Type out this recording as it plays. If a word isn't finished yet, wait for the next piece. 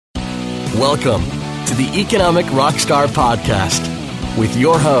Welcome to the Economic Rockstar Podcast with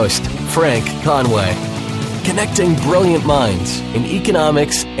your host, Frank Conway, connecting brilliant minds in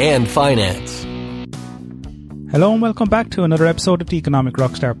economics and finance. Hello and welcome back to another episode of the Economic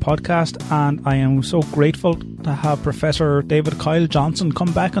Rockstar Podcast, and I am so grateful to have Professor David Kyle Johnson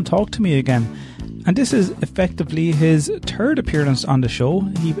come back and talk to me again. And this is effectively his third appearance on the show.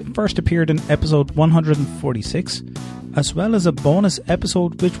 He first appeared in episode 146, as well as a bonus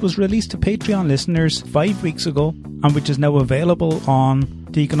episode which was released to Patreon listeners 5 weeks ago and which is now available on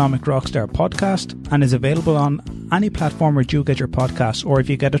the Economic Rockstar Podcast and is available on any platform where you get your podcasts, or if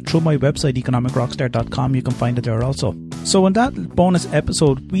you get it through my website economicrockstar.com, you can find it there also. So in that bonus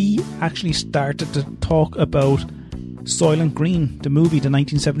episode, we actually started to talk about Soylent Green, the movie, the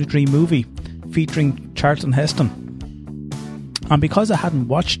 1973 movie featuring Charlton Heston. And because I hadn't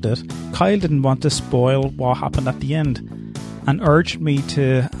watched it, Kyle didn't want to spoil what happened at the end and urged me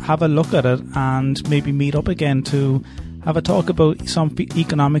to have a look at it and maybe meet up again to have a talk about some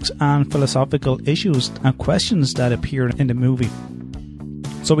economics and philosophical issues and questions that appear in the movie.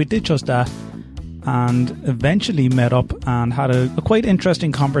 So we did just that and eventually met up and had a quite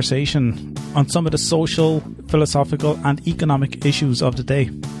interesting conversation on some of the social, philosophical and economic issues of the day.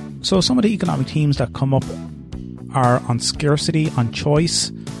 So some of the economic themes that come up are on scarcity, on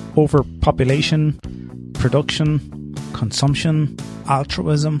choice, overpopulation, production, consumption,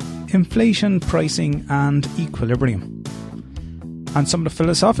 altruism, inflation, pricing and equilibrium. And some of the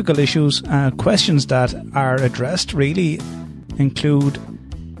philosophical issues, questions that are addressed really include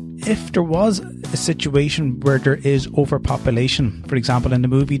if there was a situation where there is overpopulation. For example, in the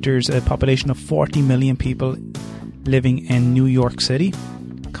movie there's a population of 40 million people living in New York City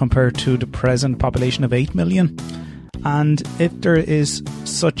compared to the present population of 8 million. And if there is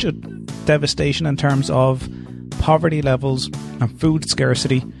such a devastation in terms of poverty levels and food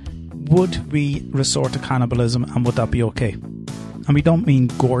scarcity, would we resort to cannibalism and would that be okay? And we don't mean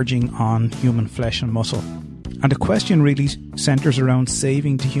gorging on human flesh and muscle. And the question really centres around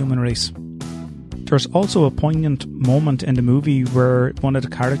saving the human race. There's also a poignant moment in the movie where one of the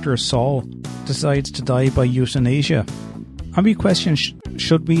characters, Saul, decides to die by euthanasia. And we question,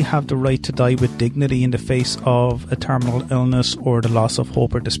 should we have the right to die with dignity in the face of a terminal illness or the loss of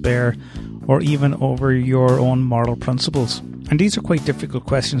hope or despair, or even over your own moral principles? And these are quite difficult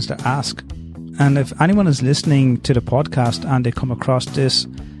questions to ask. And if anyone is listening to the podcast and they come across this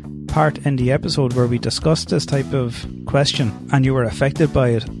part in the episode where we discuss this type of question and you were affected by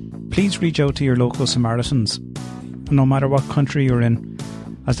it, please reach out to your local Samaritans, no matter what country you're in,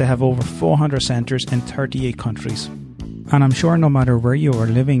 as they have over 400 centres in 38 countries. And I'm sure no matter where you are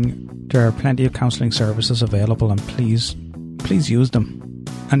living, there are plenty of counselling services available, and please use them.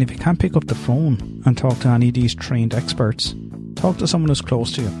 And if you can't pick up the phone and talk to any of these trained experts, talk to someone who's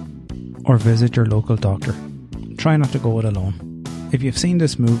close to you, or visit your local doctor. Try not to go it alone. If you've seen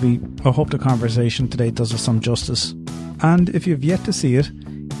this movie, I hope the conversation today does us some justice. And if you've yet to see it,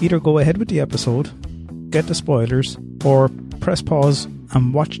 either go ahead with the episode, get the spoilers, or press pause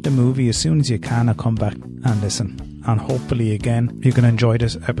and watch the movie as soon as you can and come back and listen. And hopefully again you can enjoy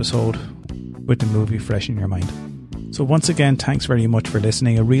this episode with the movie fresh in your mind. So once again, thanks very much for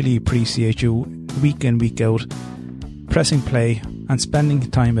listening. I really appreciate you week in, week out, pressing play and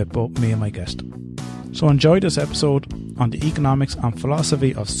spending time with both me and my guest. So enjoy this episode on the economics and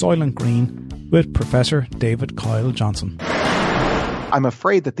philosophy of Soylent Green with Professor David Kyle Johnson. I'm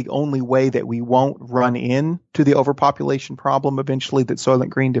afraid that the only way that we won't run into the overpopulation problem eventually that Soylent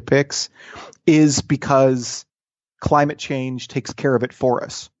Green depicts is because climate change takes care of it for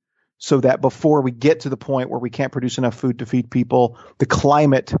us. So that before we get to the point where we can't produce enough food to feed people, the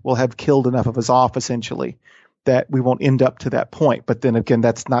climate will have killed enough of us off essentially that we won't end up to that point. But then again,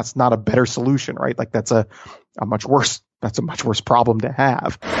 that's not a better solution, right? Like that's a much worse problem to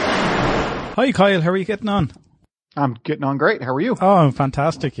have. Hi Kyle, how are you getting on? I'm getting on great. How are you? Oh, I'm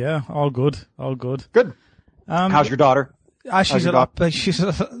fantastic. Yeah, all good. Good. How's your daughter? She's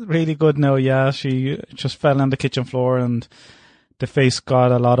really good now. Yeah, she just fell on the kitchen floor and the face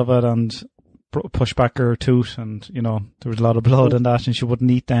got a lot of it and pushed back her tooth, and there was a lot of blood and that, and she wouldn't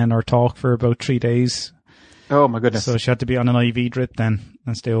eat then or talk for about 3 days. Oh my goodness! So she had to be on an IV drip then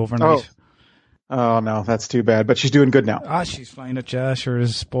and stay overnight. Oh no, that's too bad. But she's doing good now. She's fine at jazz. She's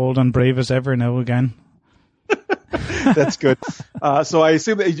as bold and brave as ever now again. That's good. So I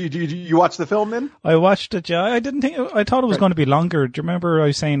assume that you watched the film then? I watched it, yeah. I thought it was going to be longer. Do you remember I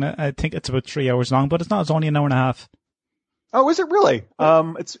was saying I think it's about 3 hours long, but it's not. It's only an hour and a half. Oh, is it really?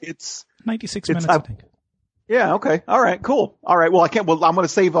 It's 96 minutes, I think. Yeah. Okay. All right. Cool. All right. Well, I'm going to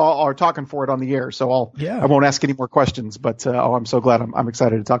save our talking for it on the air, so I won't ask any more questions. But I'm so glad. I'm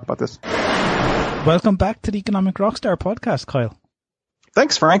excited to talk about this. Welcome back to the Economic Rockstar podcast, Kyle.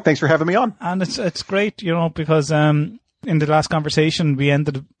 Thanks, Frank. Thanks for having me on. And it's great, because in the last conversation we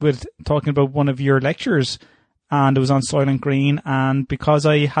ended with talking about one of your lectures, and it was on Soylent Green. And because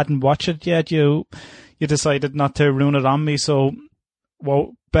I hadn't watched it yet, you decided not to ruin it on me. So,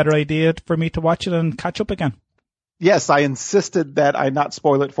 well, better idea for me to watch it and catch up again. Yes, I insisted that I not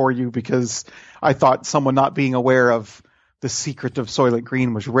spoil it for you because I thought someone not being aware of the secret of Soylent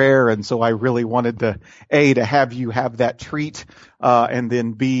Green was rare, and so I really wanted to have you have that treat, and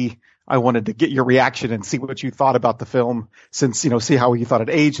then B, I wanted to get your reaction and see what you thought about the film, since see how you thought it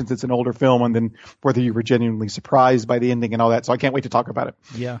aged, since it's an older film, and then whether you were genuinely surprised by the ending and all that. So I can't wait to talk about it.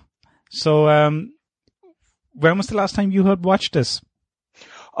 Yeah. So when was the last time you had watched this?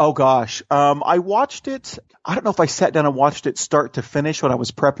 Oh gosh, I watched it. I don't know if I sat down and watched it start to finish when I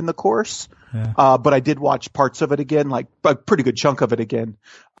was prepping the course. Yeah. But I did watch parts of it again, like a pretty good chunk of it again,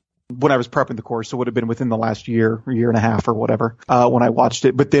 when I was prepping the course. So it would have been within the last year and a half or whatever, when I watched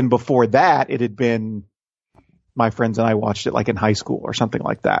it. But then before that, it had been my friends and I watched it like in high school or something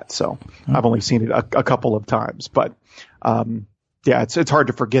like that. So I've only seen it a couple of times, but, yeah, it's hard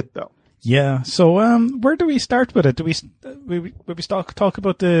to forget though. Yeah. So, where do we start with it? Do we talk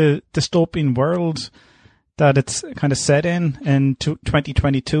about the dystopian world that it's kind of set in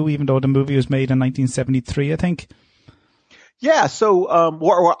 2022, even though the movie was made in 1973, I think? Yeah. So,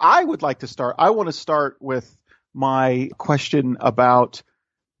 where I would like to start, I want to start with my question about,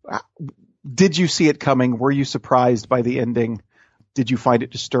 did you see it coming? Were you surprised by the ending? Did you find it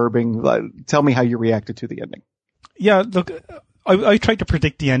disturbing? Tell me how you reacted to the ending. Yeah, look, I tried to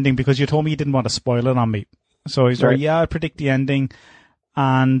predict the ending because you told me you didn't want to spoil it on me. So I was like, yeah, I predict the ending.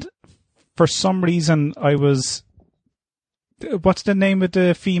 And for some reason I was, what's the name of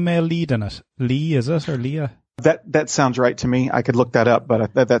the female lead in it? Lee, is it? Or Leah? That sounds right to me. I could look that up,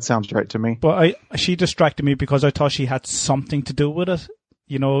 but that sounds right to me. But she distracted me because I thought she had something to do with it.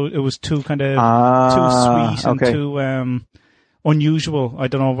 It was too kind of too sweet and too unusual. I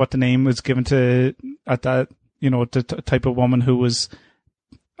don't know what the name was given to at that. The type of woman who was,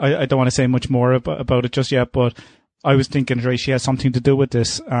 I don't want to say much more about it just yet, but I was thinking, right, she has something to do with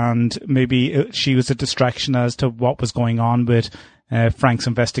this, and maybe she was a distraction as to what was going on with Frank's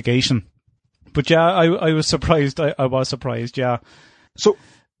investigation. But yeah, I was surprised. I was surprised, yeah. So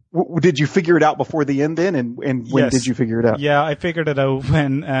did you figure it out before the end then? And when did you figure it out? Yeah, I figured it out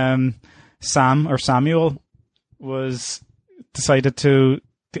when Samuel was decided to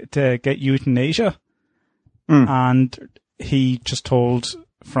get euthanasia. And he just told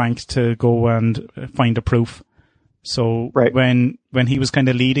Frank to go and find a proof. So when he was kind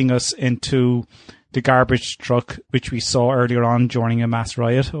of leading us into the garbage truck, which we saw earlier on during a mass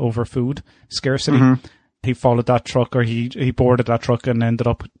riot over food scarcity, he followed that truck, or he boarded that truck and ended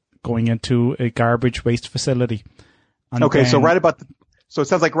up going into a garbage waste facility. And so it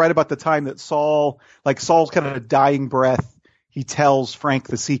sounds like right about the time that Saul's kind of a dying breath, he tells Frank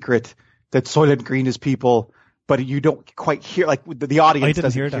the secret that Soylent Green is people. But you don't quite hear, like the audience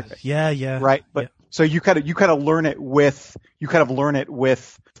doesn't hear that. It. Yeah. Right. But so you kind of learn it with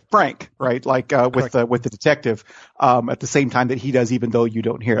Frank, right? Like with the detective at the same time that he does, even though you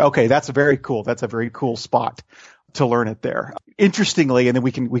don't hear it. Okay, that's very cool. That's a very cool spot to learn it there. Interestingly, and then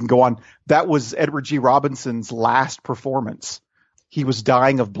we can go on. That was Edward G. Robinson's last performance. He was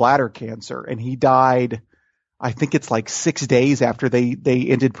dying of bladder cancer, and he died, I think it's like 6 days after they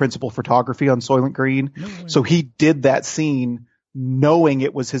ended principal photography on Soylent Green. So he did that scene knowing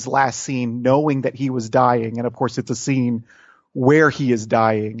it was his last scene, knowing that he was dying. And of course it's a scene where he is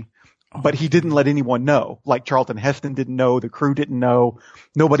dying, but he didn't let anyone know. Like Charlton Heston didn't know, the crew didn't know,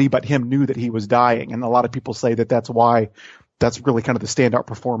 nobody but him knew that he was dying. And a lot of people say that that's why that's really kind of the standout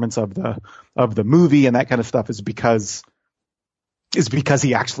performance of the movie and that kind of stuff is because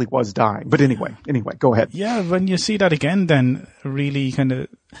he actually was dying. But anyway, go ahead. Yeah, when you see that again, then really kind of,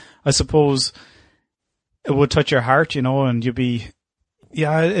 I suppose, it would touch your heart, and you'd be,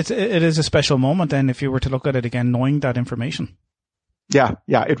 it is a special moment then if you were to look at it again, knowing that information. Yeah,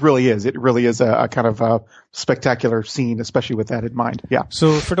 it really is. It really is a kind of a spectacular scene, especially with that in mind. Yeah.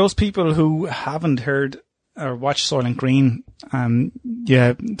 So for those people who haven't heard or watched Soylent Green,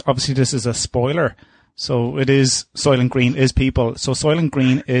 obviously this is a spoiler. So it is, Soylent Green is people. So Soylent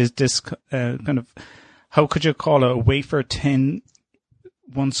Green is this kind of, how could you call it, a wafer tin,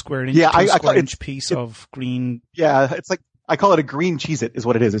 1 square inch, 2 square inch piece of green. Yeah, it's like, I call it a green Cheez-It is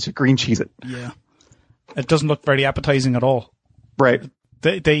what it is. It's a green Cheez-It. Yeah. It doesn't look very appetizing at all. Right.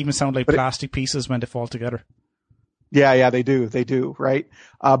 They even sound like plastic pieces when they fall together. Yeah, they do, right?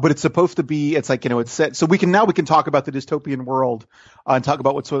 But it's supposed to be, it's like, it's set. So we can talk about the dystopian world and talk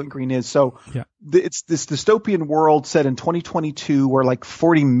about what Soylent Green is. So it's this dystopian world set in 2022 where like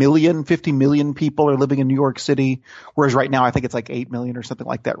 50 million people are living in New York City. Whereas right now, I think it's like 8 million or something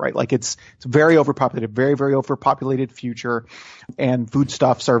like that, right? Like it's very overpopulated, very, very overpopulated future, and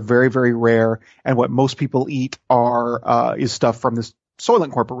foodstuffs are very, very rare. And what most people eat is stuff from this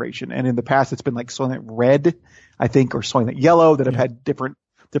Soylent Corporation. And in the past, it's been like Soylent Red, I think, or Soylent Yellow that have had different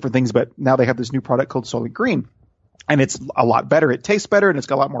things. But now they have this new product called Soylent Green. And it's a lot better. It tastes better, and it's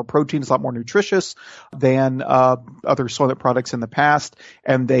got a lot more protein. It's a lot more nutritious than other Soylent products in the past.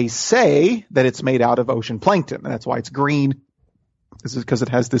 And they say that it's made out of ocean plankton. And that's why it's green. This is because it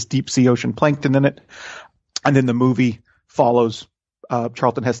has this deep sea ocean plankton in it. And then the movie follows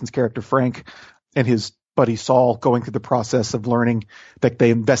Charlton Heston's character Frank and his buddy Saul going through the process of learning that they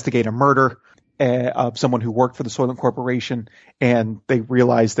investigate a murder of someone who worked for the Soylent Corporation, and they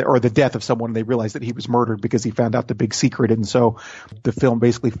realize that, or the death of someone, they realize that he was murdered because he found out the big secret. And so the film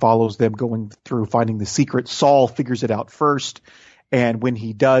basically follows them going through finding the secret. Saul figures it out first. And when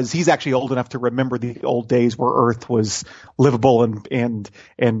he does, he's actually old enough to remember the old days where Earth was livable and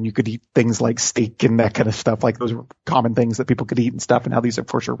you could eat things like steak and that kind of stuff. Like those were common things that people could eat and stuff. And now these, of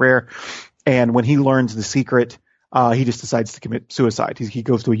course, are rare. And when he learns the secret, he just decides to commit suicide. He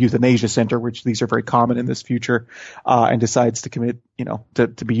goes to a euthanasia center, which these are very common in this future, and decides to commit,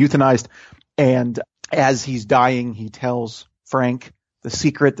 to be euthanized. And as he's dying, he tells Frank the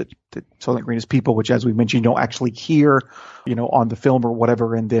secret that Soylent Green is people, which, as we mentioned, you don't actually hear, on the film or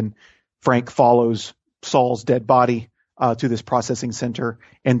whatever. And then Frank follows Saul's dead body to this processing center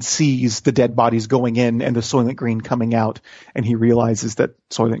and sees the dead bodies going in and the Soylent Green coming out. And he realizes that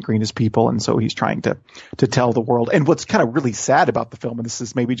Soylent Green is people. And so he's trying to tell the world. And what's kind of really sad about the film, and this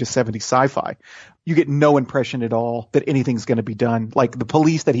is maybe just 70s sci-fi, you get no impression at all that anything's going to be done. Like the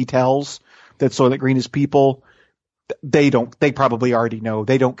police that he tells that Soylent Green is people, they probably already know.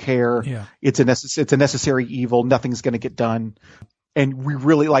 They don't care. Yeah. It's a necessary evil. Nothing's going to get done. And we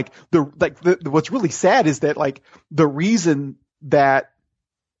really what's really sad is that like the reason that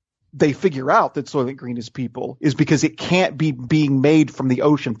they figure out that Soylent Green is people is because it can't be being made from the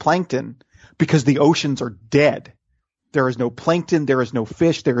ocean plankton because the oceans are dead. There is no plankton. There is no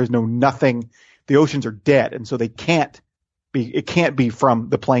fish. There is no nothing. The oceans are dead. And so it can't be from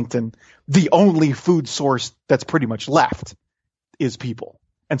the plankton. The only food source that's pretty much left is people.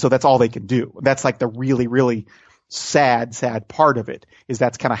 And so that's all they can do. That's like the really, really sad part of it, is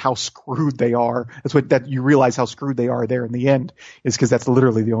that's kind of how screwed they are. That you realize how screwed they are there in the end, is because that's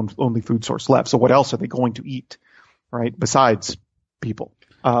literally the only food source left. So what else are they going to eat, right? Besides people.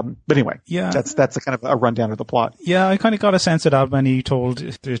 But anyway, that's a kind of a rundown of the plot. Yeah, I kind of got a sense of that when he told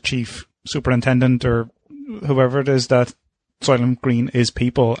the chief superintendent or whoever it is that Soylent Green is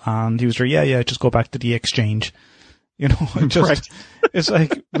people, and he was like, just go back to the exchange. Right. It's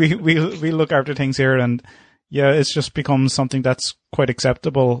like we look after things here, and it's just become something that's quite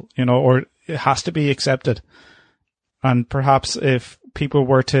acceptable, or it has to be accepted. And perhaps if people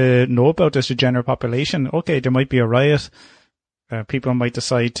were to know about this, the general population, okay, there might be a riot. People might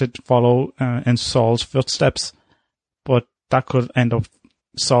decide to follow in Saul's footsteps, but that could end up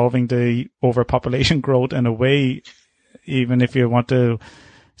solving the overpopulation growth in a way, even if you want to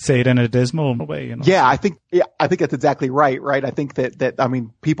say it in a dismal way. Yeah, I think that's exactly right. I think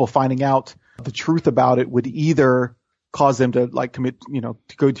that people finding out the truth about it would either cause them to commit,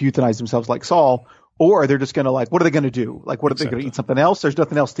 to go to euthanize themselves like Saul, or they're just going to what are they going to do? What are they going to eat? Something else? There's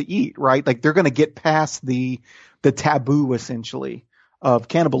nothing else to eat, right? Like they're going to get past the taboo essentially of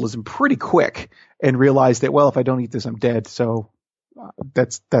cannibalism pretty quick and realize that, well, if I don't eat this, I'm dead. So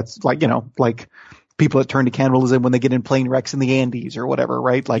that's like people that turn to cannibalism when they get in plane wrecks in the Andes or whatever,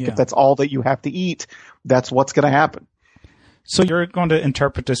 right? If that's all that you have to eat, that's what's going to happen. So you're going to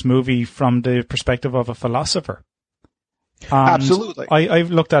interpret this movie from the perspective of a philosopher. Absolutely. I've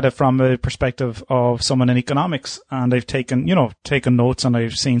looked at it from a perspective of someone in economics, and I've taken notes, and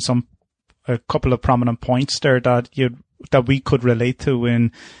I've seen a couple of prominent points there that we could relate to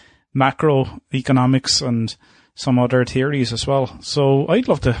in macroeconomics and some other theories as well. So I'd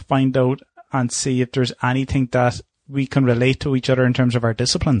love to find out and see if there's anything that we can relate to each other in terms of our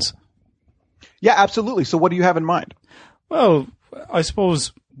disciplines. Yeah, absolutely. So what do you have in mind? Well, I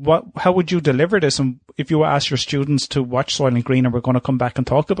suppose, how would you deliver this? And if you ask your students to watch Soylent Green, and we're going to come back and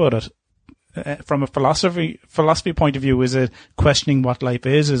talk about it, from a philosophy point of view, is it questioning what life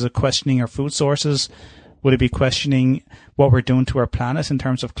is? Is it questioning our food sources? Would it be questioning what we're doing to our planet in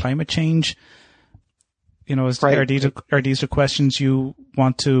terms of climate change? Are these the questions you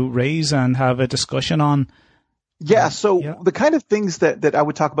want to raise and have a discussion on? Yeah. So the kind of things that I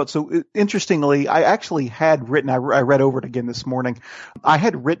would talk about. So interestingly, I actually had written, I read over it again this morning. I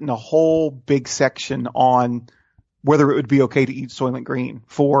had written a whole big section on whether it would be okay to eat Soylent Green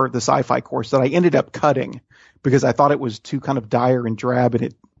for the sci-fi course that I ended up cutting because I thought it was too kind of dire and drab,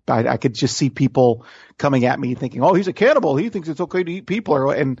 and I could just see people coming at me thinking, oh, he's a cannibal. He thinks it's okay to eat people.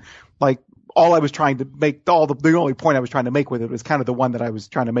 And like, all I was trying to make, the only point I was trying to make with it was kind of the one that I was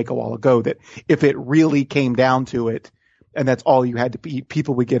trying to make a while ago, that if it really came down to it, and that's all you had to eat,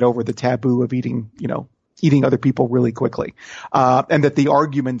 people would get over the taboo of eating other people really quickly. And that the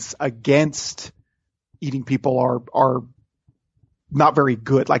arguments against eating people are not very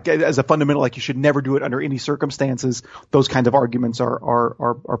good. Like, as a fundamental, like, you should never do it under any circumstances. Those kinds of arguments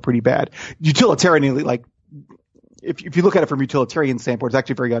are pretty bad. Utilitarianly, like, if you look at it from a utilitarian standpoint, it's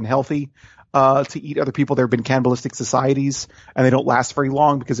actually very unhealthy to eat other people. There have been cannibalistic societies, and they don't last very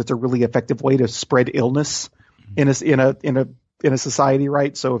long because it's a really effective way to spread illness in a society,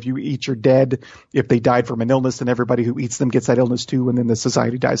 right? So if you eat your dead, if they died from an illness, then everybody who eats them gets that illness too, and then the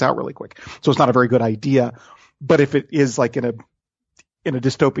society dies out really quick. So it's not a very good idea. But if it is like in a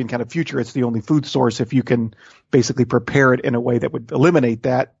dystopian kind of future, it's the only food source. If you can basically prepare it in a way that would eliminate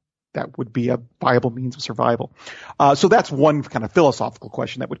that would be a viable means of survival. So that's one kind of philosophical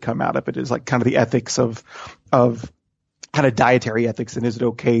question that would come out of it, is like kind of the ethics of kind of dietary ethics. And is it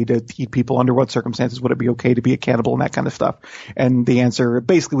okay to eat people? Under what circumstances would it be okay to be a cannibal, and that kind of stuff? And the answer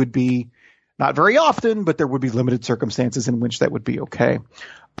basically would be not very often, but there would be limited circumstances in which that would be okay.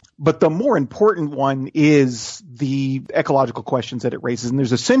 But the more important one is the ecological questions that it raises. And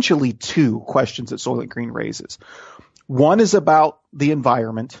there's essentially two questions that Soylent Green raises. One is about the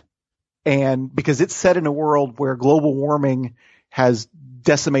environment. And because it's set in a world where global warming has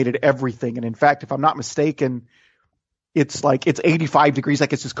decimated everything. And in fact, if I'm not mistaken, it's 85 degrees.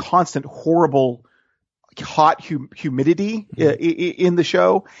 Like, it's this constant, horrible, hot humidity in the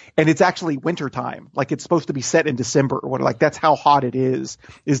show. And it's actually wintertime. Like, it's supposed to be set in December or what. Like, that's how hot it is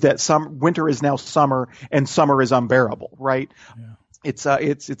that winter is now summer, and summer is unbearable, right? Yeah. It's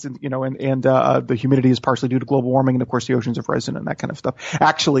the humidity is partially due to global warming, and of course the oceans have risen and that kind of stuff.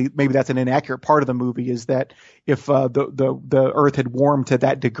 Actually, maybe that's an inaccurate part of the movie, is that if the Earth had warmed to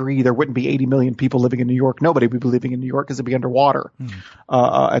that degree, there wouldn't be 80 million people living in New York. Nobody would be living in New York because it'd be underwater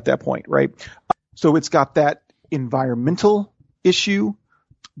at that point, right? So it's got that environmental issue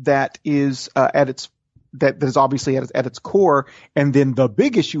that is that is obviously at its core, and then the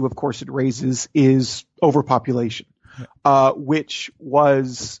big issue, of course, it raises is overpopulation. Which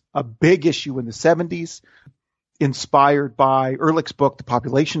was a big issue in the 70s, inspired by Ehrlich's book, The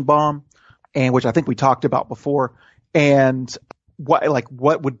Population Bomb, and which I think we talked about before. And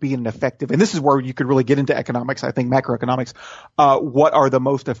what would be an effective, and this is where you could really get into economics, I think, macroeconomics. What are the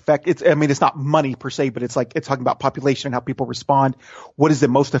most effective? It's not money per se, but it's talking about population and how people respond. What is the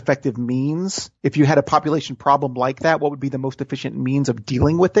most effective means? If you had a population problem like that, what would be the most efficient means of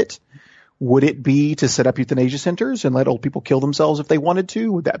dealing with it? Would it be to set up euthanasia centers and let old people kill themselves if they wanted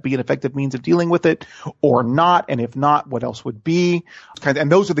to? Would that be an effective means of dealing with it, or not? And if not, what else would be?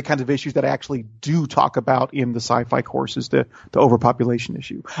 And those are the kinds of issues that I actually do talk about in the sci-fi courses, the overpopulation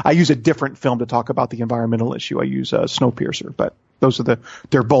issue. I use a different film to talk about the environmental issue. I use Snowpiercer, but those are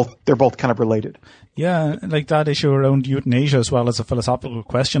they're both kind of related. Yeah, like that issue around euthanasia as well as a philosophical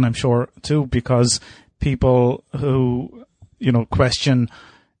question, I'm sure, too, because people who, question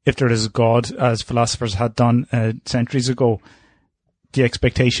if there is a God, as philosophers had done centuries ago, the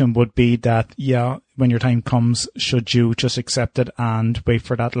expectation would be that, when your time comes, should you just accept it and wait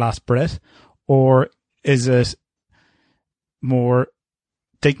for that last breath? Or is it more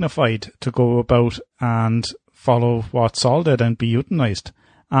dignified to go about and follow what Saul did and be euthanized?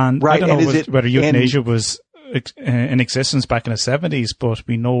 And right. I don't know whether euthanasia was in existence back in the 70s, but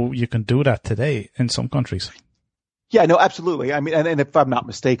we know you can do that today in some countries. Yeah, no, absolutely. I mean, and if I'm not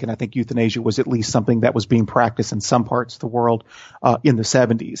mistaken, I think euthanasia was at least something that was being practiced in some parts of the world in the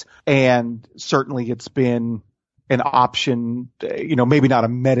 70s. And certainly it's been an option, maybe not a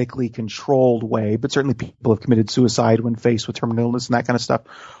medically controlled way, but certainly people have committed suicide when faced with terminal illness and that kind of stuff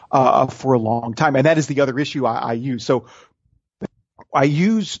for a long time. And that is the other issue I use. So I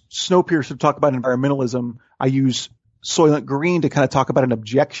use Snowpiercer to talk about environmentalism. I use Soylent Green to kind of talk about an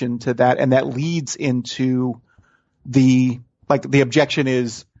objection to that. And that leads into the objection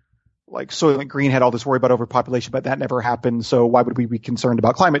is, like, Soylent Green had all this worry about overpopulation, but that never happened. So why would we be concerned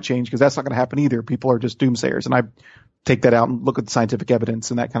about climate change? Because that's not going to happen either. People are just doomsayers. And I take that out and look at the scientific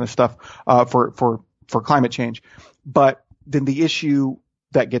evidence and that kind of stuff for climate change. But then the issue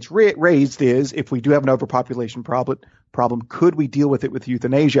that gets raised is, if we do have an overpopulation problem, could we deal with it with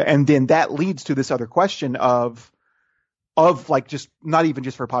euthanasia? And then that leads to this other question of, of like just not even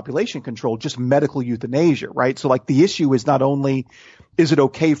just for population control, just medical euthanasia, right? So like the issue is not only is it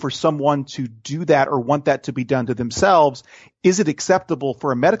okay for someone to do that or want that to be done to themselves, is it acceptable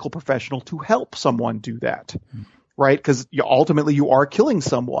for a medical professional to help someone do that? Right? Because ultimately you are killing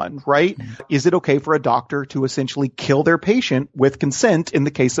someone, right? Is it okay for a doctor to essentially kill their patient with consent in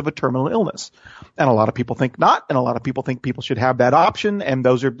the case of a terminal illness? And a lot of people think not, and a lot of people think people should have that option. And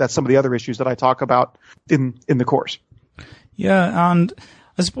that's some of the other issues that I talk about in the course. Yeah, and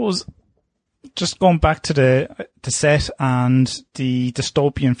I suppose just going back to the set and the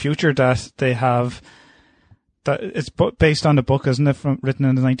dystopian future that they have, that it's based on the book, isn't it, written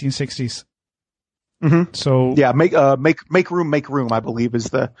in the 1960s? Mm-hmm. So yeah, make room, I believe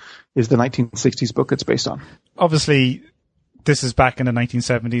is the 1960s book it's based on. Obviously, this is back in the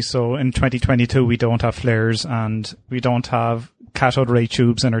 1970s. So in 2022, we don't have flares and we don't have cathode ray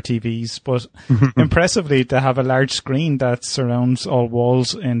tubes in our TVs. But impressively, they have a large screen that surrounds all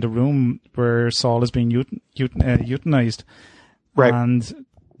walls in the room where Saul is being euthanized. Right. And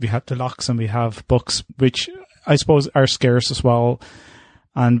we have the locks and we have books, which I suppose are scarce as well.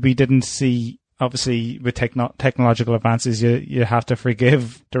 And we didn't see. Obviously, with technological advances, you have to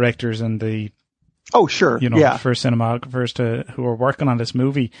forgive directors and the first cinematographers who are working on this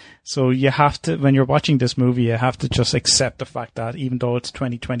movie. So you have to, when you're watching this movie, you have to just accept the fact that even though it's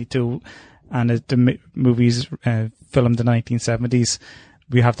 2022 and the movie's filmed in the 1970s,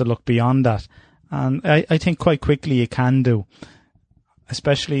 we have to look beyond that. And I think quite quickly you can do,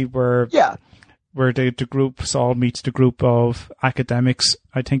 especially where the group Saul meets the group of academics.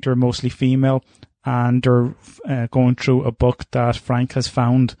 I think they're mostly female, and they're going through a book that Frank has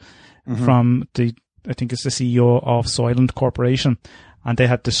found from I think it's the CEO of Soylent Corporation, and they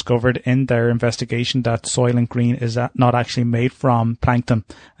had discovered in their investigation that Soylent Green is not actually made from plankton,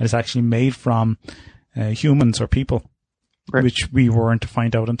 and it's actually made from humans or people, which we weren't to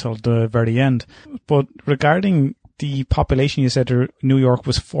find out until the very end. But regarding the population, you said New York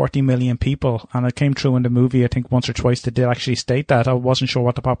was 40 million people, and it came through in the movie, I think once or twice they did actually state that. I wasn't sure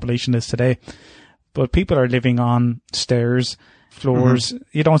what the population is today, but people are living on stairs, floors.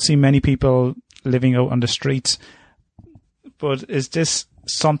 You don't see many people living out on the streets. But is this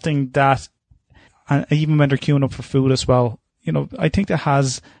something that, and even when they're queuing up for food as well, I think that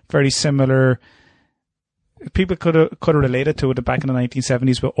has very similar. People could have related to it back in the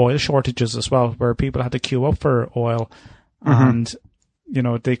 1970s with oil shortages as well, where people had to queue up for oil, and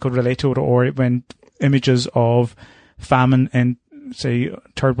they could relate to it. Or when images of famine in, say,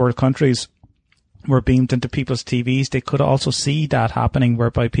 third world countries were beamed into people's TVs, they could also see that happening,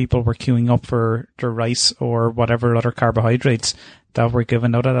 whereby people were queuing up for their rice or whatever other carbohydrates that were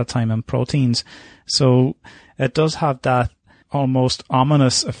given out at that time, and proteins. So it does have that almost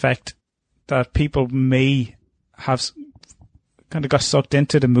ominous effect that people may have kind of got sucked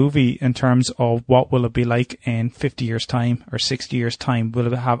into the movie in terms of what will it be like in 50 years time or 60 years time.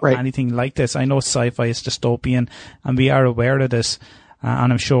 Will it have anything like this? I know sci-fi is dystopian and we are aware of this.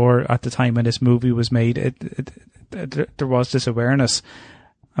 And I'm sure at the time when this movie was made, there was this awareness.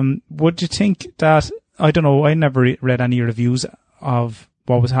 Would you think that, I don't know, I never read any reviews of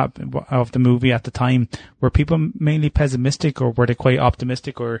what was happening of the movie at the time. Were people mainly pessimistic, or were they quite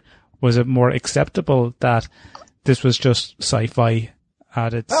optimistic, or was it more acceptable that this was just sci-fi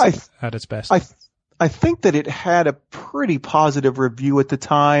at its best? I think that it had a pretty positive review at the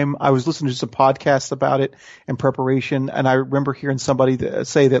time. I was listening to some podcasts about it in preparation, and I remember hearing somebody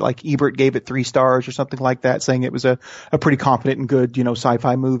say that like Ebert gave it 3 stars or something like that, saying it was a pretty competent and good,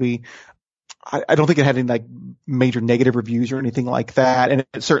 sci-fi movie. I don't think it had any like major negative reviews or anything like that, and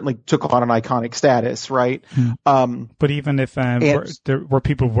it certainly took on an iconic status, right? But even if were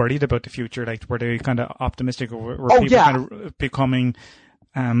people worried about the future, like were they kind of optimistic, or were people kind of becoming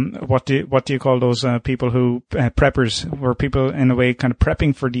what do you call those people who preppers? Were people in a way kind of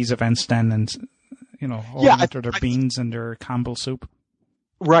prepping for these events then, and after their beans and their Campbell soup?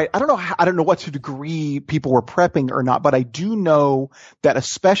 Right. I don't know what to degree people were prepping or not, but I do know that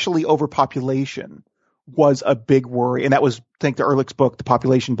especially overpopulation was a big worry. And that was, I think, the Ehrlich's book, The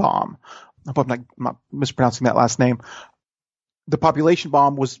Population Bomb. I hope I'm not mispronouncing that last name. The population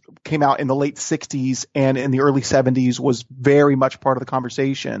bomb came out in the late 60s, and in the early 70s was very much part of the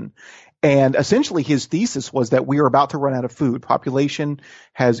conversation. And essentially his thesis was that we are about to run out of food. Population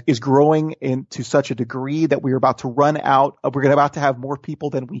is growing to such a degree that we're about to run out. We're about to have more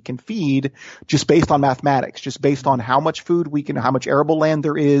people than we can feed, just based on mathematics, just based on how much food how much arable land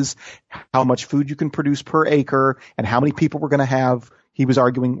there is, how much food you can produce per acre, and how many people we're going to have. He was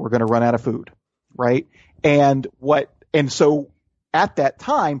arguing we're going to run out of food, right? And so at that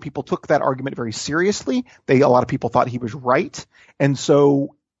time, people took that argument very seriously. A lot of people thought he was right. And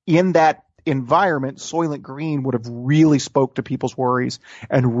so in that environment, Soylent Green would have really spoke to people's worries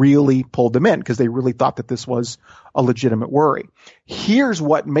and really pulled them in because they really thought that this was a legitimate worry. Here's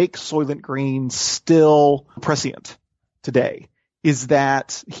what makes Soylent Green still prescient today is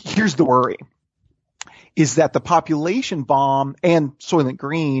that here's the worry, is that the population bomb and Soylent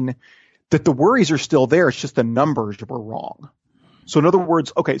Green, that the worries are still there. It's just the numbers were wrong. So in other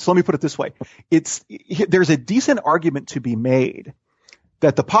words, okay, so let me put it this way. There's a decent argument to be made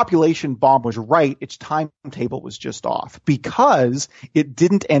that the population bomb was right, its timetable was just off because it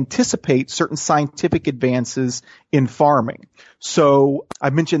didn't anticipate certain scientific advances in farming. So I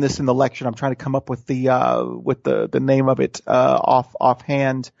mentioned this in the lecture. I'm trying to come up with the name of it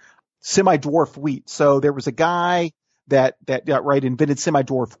offhand. Semi-dwarf wheat. So there was a guy that invented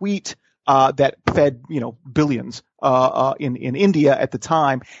semi-dwarf wheat that fed billions in India at the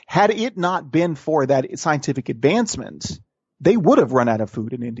time. Had it not been for that scientific advancement, they would have run out of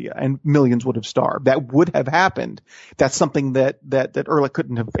food in India and millions would have starved. That would have happened. That's something that Ehrlich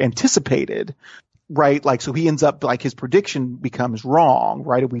couldn't have anticipated, right? Like, so he ends up, like, his prediction becomes wrong,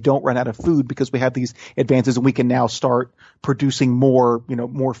 right? And we don't run out of food because we have these advances and we can now start producing more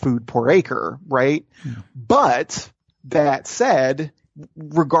food per acre, right? Yeah. But that said,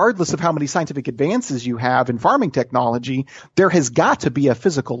 regardless of how many scientific advances you have in farming technology, there has got to be a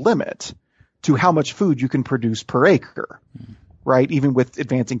physical limit to how much food you can produce per acre, right? Even with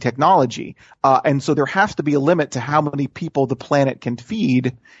advancing technology. And so there has to be a limit to how many people the planet can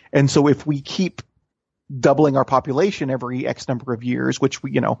feed. And so if we keep doubling our population every X number of years, which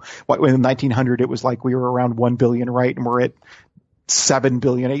in 1900, it was like we were around 1 billion, right? And we're at 7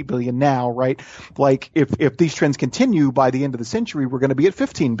 billion, 8 billion now, right? Like if these trends continue by the end of the century, we're going to be at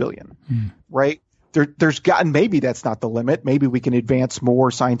 15 billion, right? Maybe that's not the limit. Maybe we can advance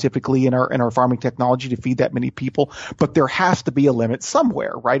more scientifically in our farming technology to feed that many people, but there has to be a limit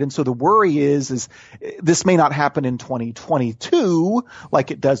somewhere, right? And so the worry is this may not happen in 2022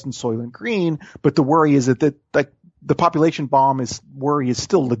 like it does in Soylent Green, but the worry is that the population bomb worry is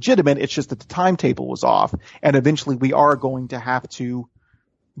still legitimate. It's just that the timetable was off, and eventually we are going to have to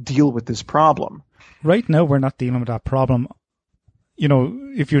deal with this problem. Right now, we're not dealing with that problem.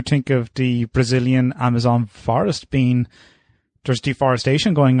 If you think of the Brazilian Amazon forest there's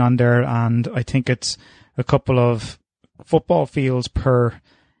deforestation going on there, and I think it's a couple of football fields per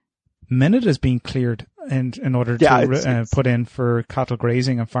minute is being cleared in order to put in for cattle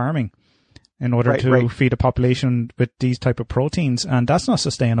grazing and farming in order to feed a population with these type of proteins, and that's not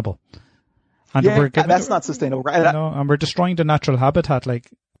sustainable. And that's not sustainable. And we're destroying the natural habitat,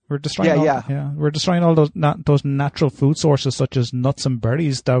 We're destroying we're destroying all those natural food sources such as nuts and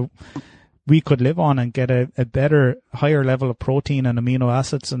berries that we could live on and get a better, higher level of protein and amino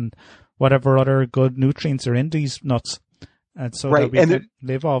acids and whatever other good nutrients are in these nuts, and so that we can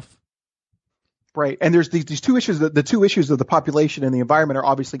live off. Right, and there's these two issues. The two issues of the population and the environment are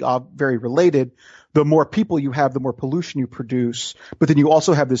obviously very related. The more people you have, the more pollution you produce, but then you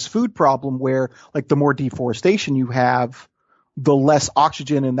also have this food problem where, like, the more deforestation you have, the less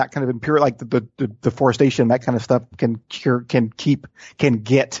oxygen and that kind of impure, like the deforestation, that kind of stuff can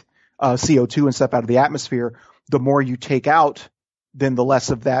get CO2 and stuff out of the atmosphere. The more you take out, then the less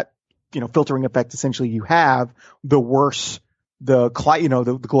of that, filtering effect essentially you have, the worse the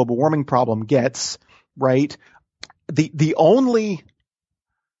global warming problem gets, right? And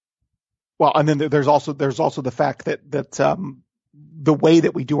then there's also the fact that the way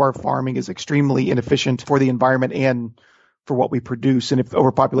that we do our farming is extremely inefficient for the environment and for what we produce. And if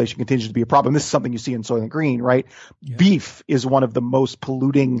overpopulation continues to be a problem, this is something you see in Soylent Green, right? Yeah. Beef is one of the most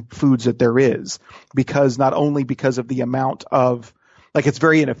polluting foods that there is, because not only because of the amount of, it's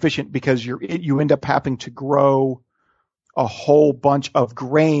very inefficient because you end up having to grow a whole bunch of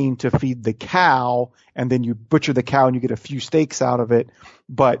grain to feed the cow, and then you butcher the cow and you get a few steaks out of it.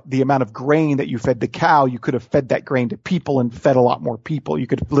 But the amount of grain that you fed the cow, you could have fed that grain to people and fed a lot more people. You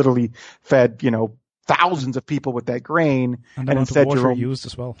could have literally fed, thousands of people with that grain, and instead water used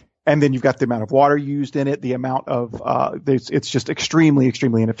as well. And then you've got the amount of water used in it, the amount of it's just extremely,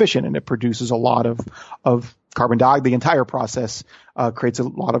 extremely inefficient, and it produces a lot of carbon dioxide. The entire process creates a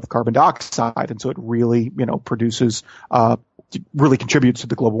lot of carbon dioxide, and so it really produces really contributes to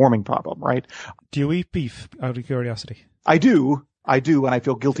the global warming problem, right? Do you eat beef, out of curiosity? I do, and I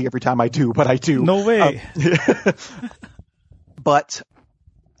feel guilty every time I do, but I do. No way. But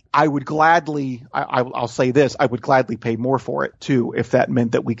I would gladly, I'll say this, I would gladly pay more for it too, if that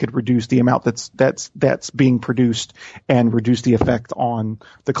meant that we could reduce the amount that's being produced and reduce the effect on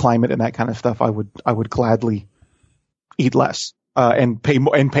the climate and that kind of stuff. I would gladly eat less. and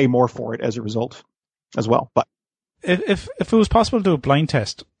pay more for it as a result as well. But if it was possible to do a blind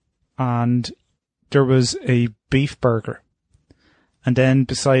test and there was a beef burger, and then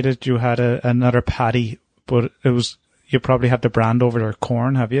beside it you had another patty, but you probably have the brand over there,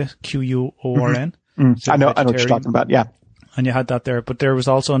 Corn, have you? Quorn. I know what you're talking about. Yeah. And you had that there, but there was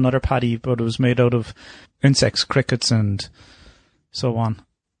also another patty, but it was made out of insects, crickets, and so on.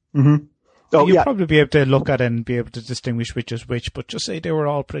 Mm-hmm. Oh, you'd probably be able to look at it and be able to distinguish which is which, but just say they were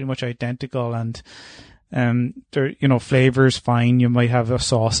all pretty much identical, and they're, flavors fine. You might have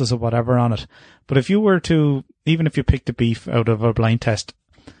sauces or whatever on it, but if you were to, even if you picked the beef out of a blind test,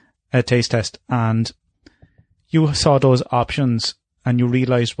 a taste test, and you saw those options and you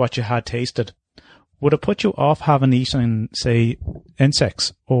realized what you had tasted, would it put you off having eaten, say,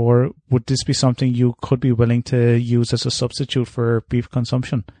 insects, or would this be something you could be willing to use as a substitute for beef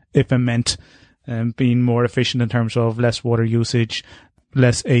consumption if it meant being more efficient in terms of less water usage,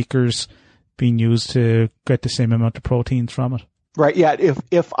 less acres being used to get the same amount of proteins from it? Right. Yeah.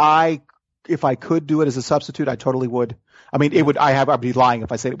 If I could do it as a substitute, I totally would. I mean, I'd be lying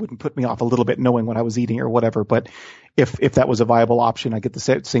if I said it wouldn't put me off a little bit knowing what I was eating or whatever. But if that was a viable option, I get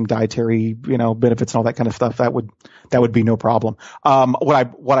the same dietary, benefits and all that kind of stuff. That would be no problem.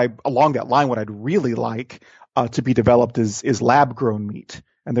 What I along that line, what I'd really like to be developed is lab grown meat.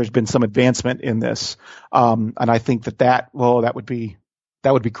 And there's been some advancement in this. And I think that would be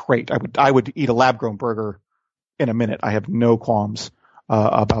great. I would eat a lab grown burger in a minute. I have no qualms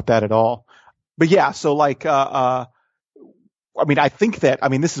about that at all. But yeah, so I think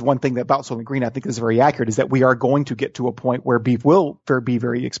this is one thing about Soylent Green I think is very accurate, is that we are going to get to a point where beef will be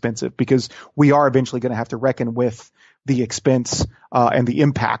very expensive, because we are eventually going to have to reckon with the expense and the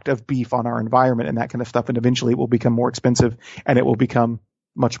impact of beef on our environment and that kind of stuff. And eventually it will become more expensive, and it will become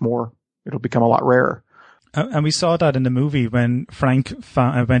it'll become a lot rarer. And we saw that in the movie when Frank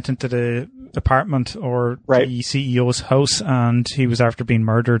went into the apartment or right. the CEO's house, and he was after being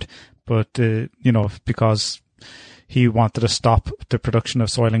murdered, but because he wanted to stop the production of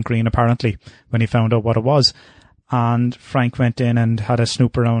Soylent Green, apparently, when he found out what it was. And Frank went in and had a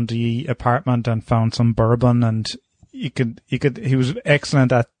snoop around the apartment and found some bourbon, and he was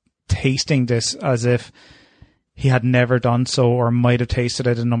excellent at tasting this as if he had never done so, or might have tasted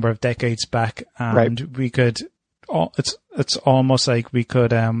it a number of decades back. And right. we could, it's almost like we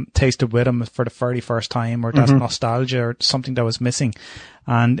could taste it with him for the very first time, or that's nostalgia or something that was missing.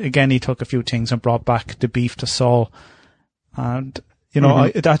 And again, he took a few things and brought back the beef to Saul. And,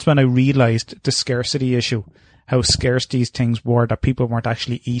 that's when I realized the scarcity issue, how scarce these things were, that people weren't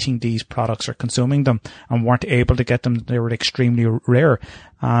actually eating these products or consuming them and weren't able to get them. They were extremely rare.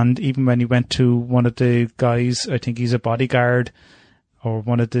 And even when he went to one of the guys, I think he's a bodyguard, or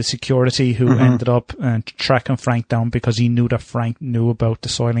one of the security, who ended up tracking Frank down because he knew that Frank knew about the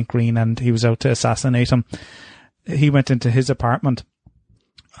Soylent Green and he was out to assassinate him. He went into his apartment.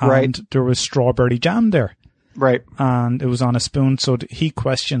 And there was strawberry jam there. Right. And it was on a spoon. So he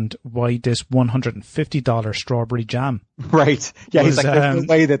questioned why this $150 strawberry jam. Right. Yeah. He's like, there's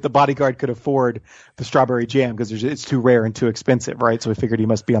no way that the bodyguard could afford the strawberry jam because it's too rare and too expensive. Right. So he figured he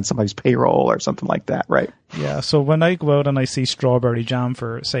must be on somebody's payroll or something like that. Right. Yeah. So when I go out and I see strawberry jam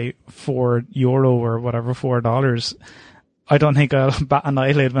for, say, €4 or whatever, $4, I don't think I'll bat an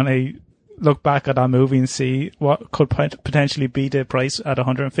eyelid when I look back at that movie and see what could potentially be the price at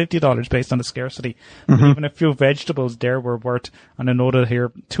 $150 based on the scarcity. But even a few vegetables there were worth, and I noted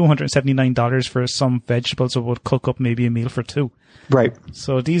here, $279 for some vegetables that would cook up maybe a meal for two. Right.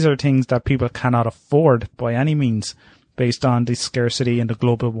 So these are things that people cannot afford by any means, based on the scarcity and the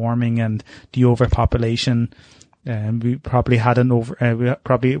global warming and the overpopulation. And we probably had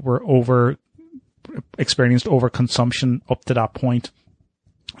experienced overconsumption up to that point.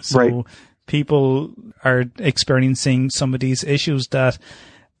 So people are experiencing some of these issues that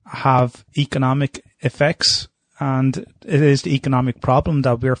have economic effects, and it is the economic problem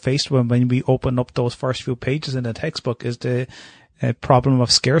that we're faced with when we open up those first few pages in the textbook, is the problem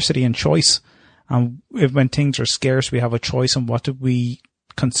of scarcity and choice. And when things are scarce, we have a choice on what do we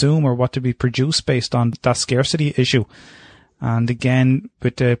consume or what do we produce based on that scarcity issue. And again,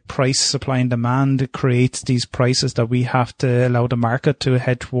 with the price, supply and demand, it creates these prices that we have to allow the market to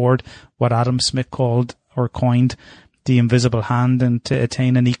head toward what Adam Smith called or coined the invisible hand, and to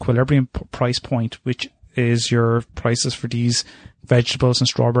attain an equilibrium price point, which is your prices for these vegetables and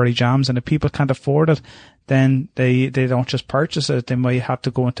strawberry jams. And if people can't afford it, then they don't just purchase it. They might have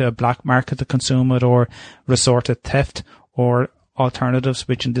to go into a black market to consume it, or resort to theft or alternatives,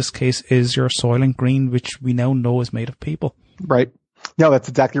 which in this case is your Soylent Green, which we now know is made of people. Right. No, that's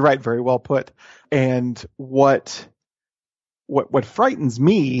exactly right. Very well put. And what what frightens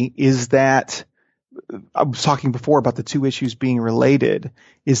me is that I was talking before about the two issues being related,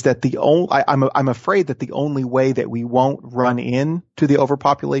 is that I'm afraid that the only way that we won't run into the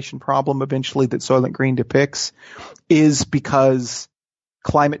overpopulation problem eventually that Soylent Green depicts is because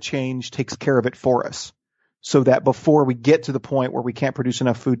climate change takes care of it for us. So that before we get to the point where we can't produce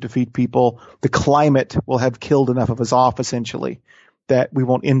enough food to feed people, the climate will have killed enough of us off essentially that we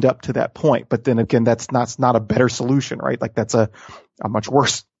won't end up to that point. But then again, that's not a better solution, right? Like that's a much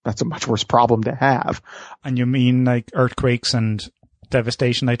worse problem to have. And you mean like earthquakes and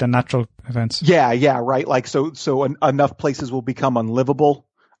devastation, like the natural events? Yeah, right. Like so enough places will become unlivable.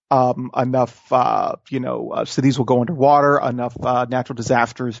 Enough, cities will go underwater, enough, natural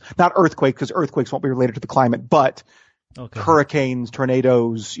disasters, not earthquakes, because earthquakes won't be related to the climate, but hurricanes,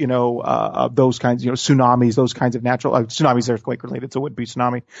 tornadoes, those kinds, tsunamis, those kinds of natural, tsunamis earthquake related, so it would be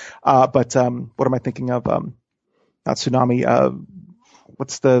tsunami. But what am I thinking of? Not tsunami,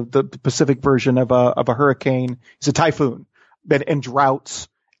 what's the Pacific version of a hurricane? It's a typhoon, and droughts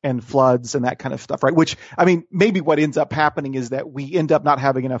and floods and that kind of stuff, right? Which, I mean, maybe what ends up happening is that we end up not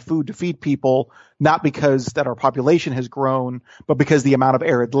having enough food to feed people, not because that our population has grown, but because the amount of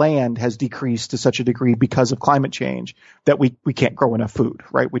arid land has decreased to such a degree because of climate change that we can't grow enough food,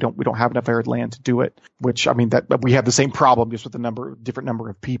 right? We don't have enough arid land to do it, which, I mean, that we have the same problem just with a different number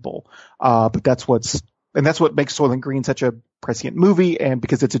of people. But that's what makes Soylent Green such a prescient movie, and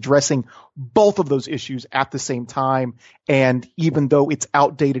because it's addressing both of those issues at the same time. And even though it's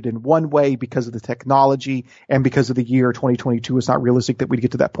outdated in one way because of the technology and because of the year 2022, it's not realistic that we'd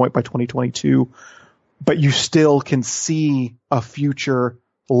get to that point by 2022, but you still can see a future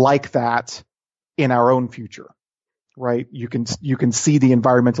like that in our own future, right? You can see the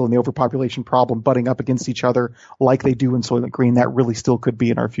environmental and the overpopulation problem butting up against each other like they do in Soylent Green. That really still could be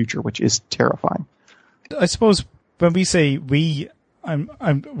in our future, which is terrifying. I suppose when we say we,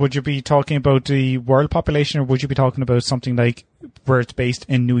 would you be talking about the world population, or would you be talking about something like where it's based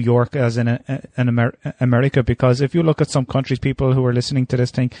in New York, as in America? Because if you look at some countries, people who are listening to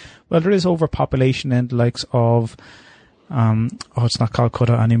this think, well, there is overpopulation in the likes of, it's not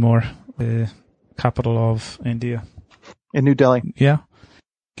Calcutta anymore, the capital of India. In New Delhi. Yeah.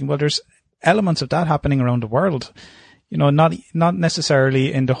 Well, there's elements of that happening around the world. Not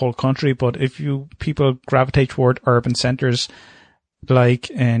necessarily in the whole country, but if people gravitate toward urban centers, like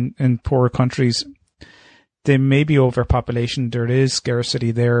in poorer countries, there may be overpopulation. There is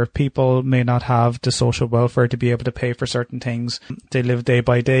scarcity there. People may not have the social welfare to be able to pay for certain things. They live day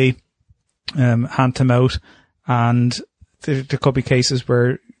by day, hand to mouth, and there could be cases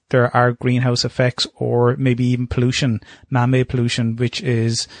where there are greenhouse effects or maybe even pollution, man-made pollution, which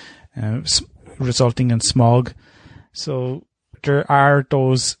is resulting in smog. So there are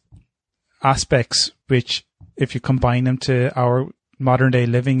those aspects which, if you combine them to our modern day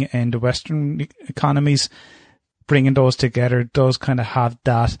living in the Western economies, bringing those together does kind of have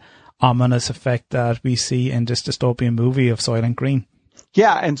that ominous effect that we see in this dystopian movie of Soylent Green.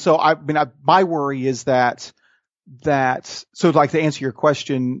 Yeah. And so my worry is that so like to answer your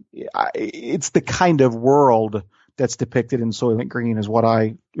question, it's the kind of world that's depicted in Soylent Green is what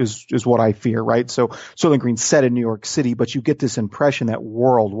I fear, right? So Soylent Green's set in New York City, but you get this impression that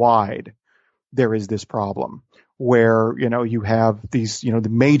worldwide there is this problem where, you have these, the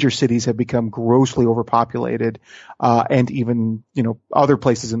major cities have become grossly overpopulated, and even, other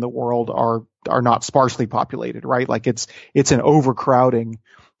places in the world are not sparsely populated, right? Like it's an overcrowding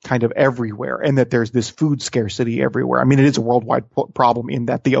kind of everywhere, and that there's this food scarcity everywhere. I mean, it is a worldwide problem in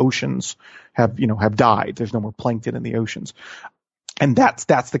that the oceans have died. There's no more plankton in the oceans. And that's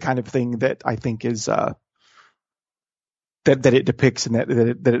the kind of thing that I think is, that it depicts and that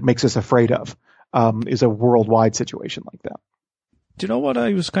it makes us afraid of, is a worldwide situation like that. Do you know what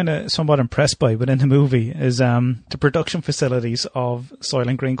I was kind of somewhat impressed by within the movie is, the production facilities of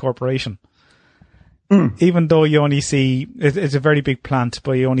Soylent Green Corporation. Even though you only see, it's a very big plant,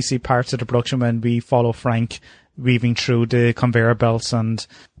 but you only see parts of the production when we follow Frank weaving through the conveyor belts. And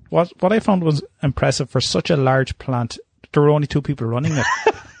what I found was impressive for such a large plant, there were only 2 people running it.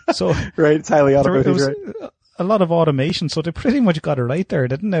 So right, it's highly automated. There was right? a lot of automation, so they pretty much got it right there,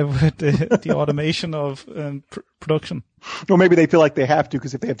 didn't they, with the automation of production? Well, maybe they feel like they have to,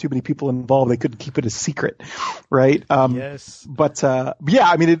 because if they have too many people involved, they couldn't keep it a secret, right? Yes. But yeah,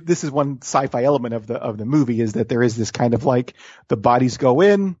 I mean, this is one sci-fi element of the movie, is that there is this kind of like the bodies go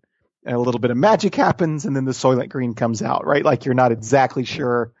in, and a little bit of magic happens, and then the Soylent Green comes out, right? Like you're not exactly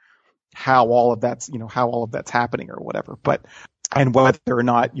sure how all of that's happening or whatever, and whether or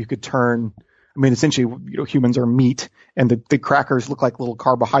not you could turn I mean, essentially, humans are meat, and the crackers look like little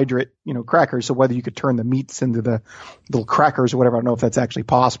carbohydrate, crackers. So whether you could turn the meats into the little crackers or whatever, I don't know if that's actually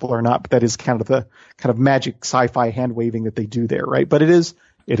possible or not, but that is kind of the kind of magic sci-fi hand waving that they do there, right? But it is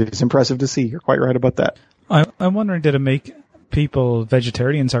impressive to see. You're quite right about that. I'm wondering, did it make people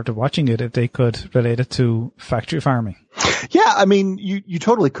vegetarians after watching it if they could relate it to factory farming? Yeah, I mean, you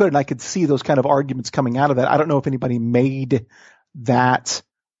totally could, and I could see those kind of arguments coming out of that. I don't know if anybody made that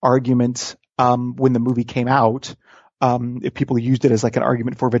argument when the movie came out, if people used it as like an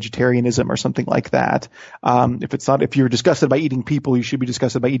argument for vegetarianism or something like that. If you're disgusted by eating people, you should be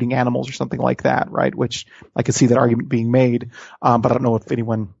disgusted by eating animals or something like that, right? Which I could see that argument being made, but I don't know if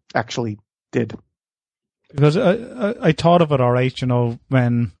anyone actually did. Because I thought of it all right,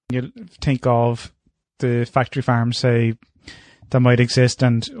 when you think of the factory farms, say, that might exist,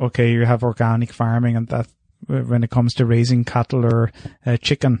 and okay, you have organic farming, and that when it comes to raising cattle or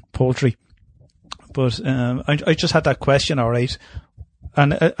chicken, poultry. But I just had that question, all right,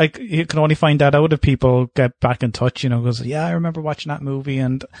 and you can only find that out if people get back in touch, because I remember watching that movie,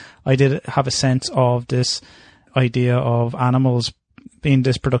 and I did have a sense of this idea of animals being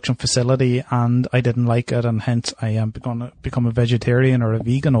this production facility, and I didn't like it, and hence I am going to become a vegetarian or a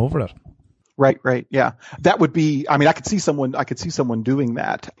vegan over it. Right. Yeah. That would be, I mean, I could see someone doing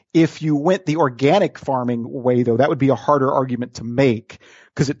that. If you went the organic farming way, though, that would be a harder argument to make,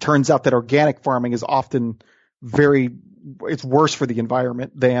 because it turns out that organic farming is often it's worse for the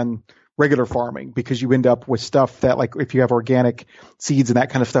environment than regular farming, because you end up with stuff that, like, if you have organic seeds and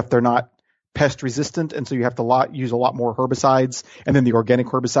that kind of stuff, they're not pest resistant, and so you have to use a lot more herbicides, and then the organic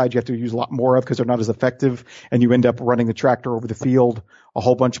herbicides you have to use a lot more of because they're not as effective, and you end up running the tractor over the field a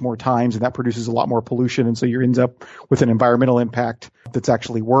whole bunch more times, and that produces a lot more pollution, and so you end up with an environmental impact that's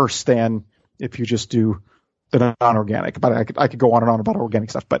actually worse than if you just do the non-organic. But I could go on and on about organic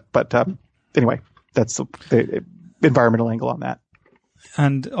stuff, but anyway, that's the environmental angle on that.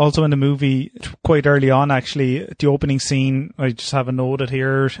 And also in the movie, quite early on, actually, the opening scene, I just have it noted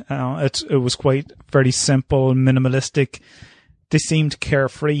here, it was quite very simple, minimalistic. They seemed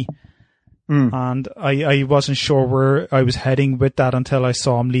carefree. And I wasn't sure where I was heading with that until I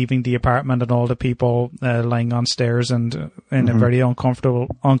saw him leaving the apartment and all the people lying on stairs and in a very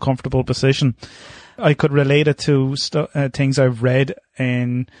uncomfortable position. I could relate it to things I've read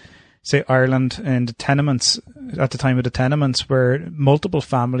in, say, Ireland, and the tenements, at the time of the tenements, where multiple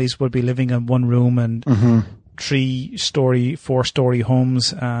families would be living in one room and 3-story, 4-story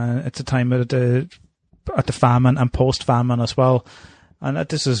homes at the time of the famine and post-famine as well. And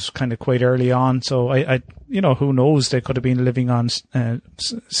this is kind of quite early on, so I who knows, they could have been living on,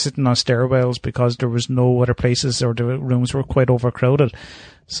 sitting on stairwells because there was no other places, or the rooms were quite overcrowded.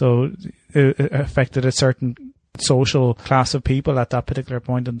 So it affected a certain social class of people at that particular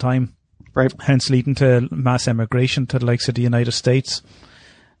point in time, right? Hence leading to mass emigration to the likes of the United States,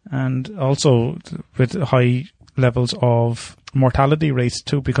 and also with high levels of mortality rates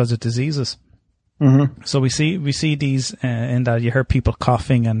too because of diseases. So we see these in that you hear people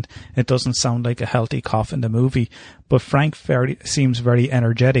coughing, and it doesn't sound like a healthy cough in the movie, but Frank seems very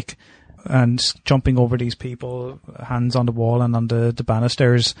energetic and jumping over these people, hands on the wall and on the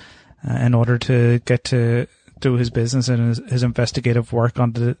banisters, in order to get to do his business and his investigative work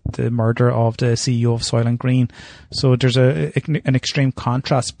on the murder of the CEO of Soylent Green. So there's an extreme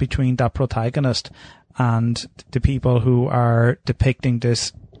contrast between that protagonist and the people who are depicting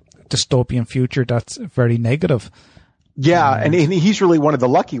this dystopian future that's very negative. Yeah, and he's really one of the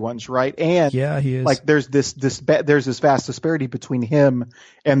lucky ones, right? And yeah, he is. Like there's this vast disparity between him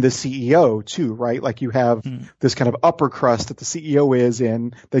and the CEO too, right? Like you have this kind of upper crust that the CEO is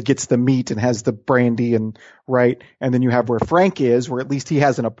in, that gets the meat and has the brandy, and right, and then you have where Frank is, where at least he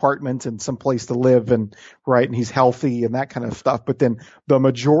has an apartment and some place to live, and right, and he's healthy and that kind of stuff. But then the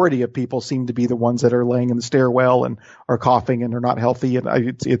majority of people seem to be the ones that are laying in the stairwell and are coughing and are not healthy, and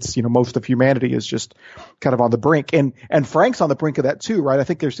it's most of humanity is just kind of on the brink. And Frank's on the brink of that too, right? I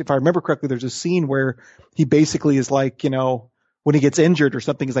think if I remember correctly, there's a scene where he basically is like, when he gets injured or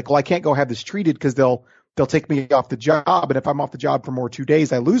something, he's like, well, I can't go have this treated because they'll take me off the job. And if I'm off the job for more 2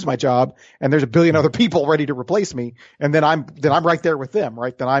 days, I lose my job, and there's a billion other people ready to replace me. And then I'm right there with them,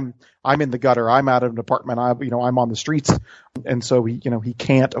 right? Then I'm in the gutter. I'm out of an apartment. I'm on the streets. And so he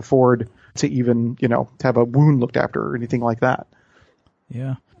can't afford to even, have a wound looked after or anything like that.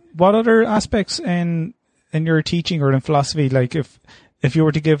 Yeah. What other aspects in your teaching or in philosophy, like if you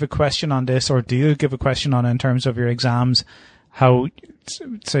were to give a question on this, or do you give a question on it in terms of your exams, how,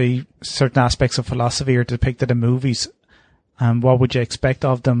 say, certain aspects of philosophy are depicted in movies, and what would you expect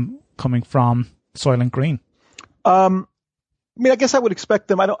of them coming from Soylent Green? I mean, I guess I would expect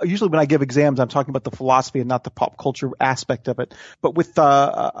them. I don't usually when I give exams, I'm talking about the philosophy and not the pop culture aspect of it. But with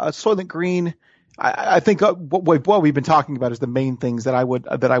Soylent Green, I think what we've been talking about is the main things that I would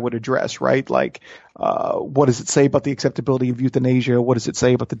address, right? Like, what does it say about the acceptability of euthanasia? What does it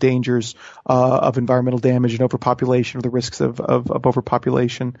say about the dangers of environmental damage and overpopulation, or the risks of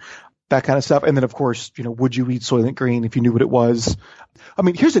overpopulation? That kind of stuff. And then, of course, would you eat Soylent Green if you knew what it was? I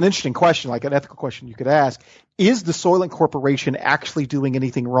mean, here's an interesting question, like an ethical question you could ask. Is the Soylent Corporation actually doing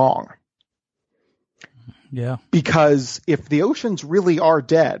anything wrong? Yeah. Because if the oceans really are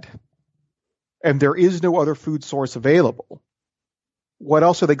dead and there is no other food source available, what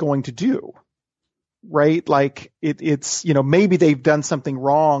else are they going to do? Right? Like it's maybe they've done something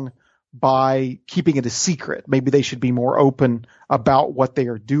wrong by keeping it a secret. Maybe they should be more open about what they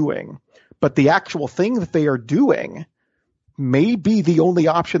are doing. But the actual thing that they are doing may be the only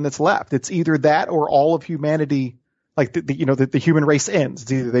option that's left. It's either that or all of humanity, like the human race ends.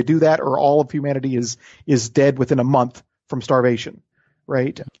 It's either they do that or all of humanity is dead within a month from starvation,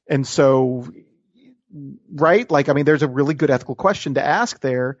 right? And so, right, like, I mean, there's a really good ethical question to ask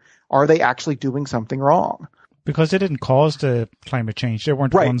there. Are they actually doing something wrong? Because they didn't cause the climate change. They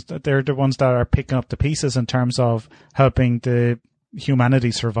weren't the ones that they're the ones that are picking up the pieces in terms of helping the humanity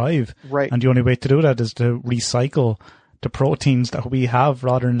survive. Right. And the only way to do that is to recycle the proteins that we have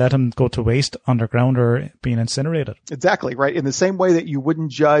rather than let them go to waste underground or being incinerated. Exactly. Right. In the same way that you wouldn't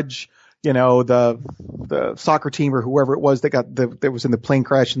judge, the soccer team or whoever it was that was in the plane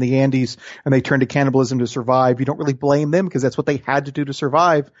crash in the Andes and they turned to cannibalism to survive. You don't really blame them because that's what they had to do to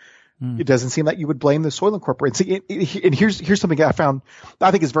survive. It doesn't seem like you would blame the Soylent Corporation. And here's something I found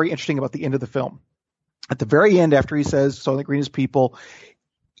I think is very interesting about the end of the film. At the very end, after he says Soylent Green is people,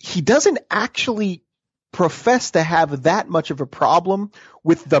 he doesn't actually profess to have that much of a problem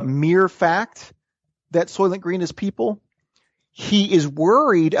with the mere fact that Soylent Green is people. He is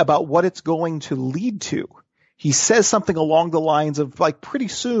worried about what it's going to lead to. He says something along the lines of, like, pretty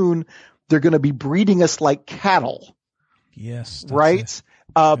soon they're going to be breeding us like cattle. Yes. Right?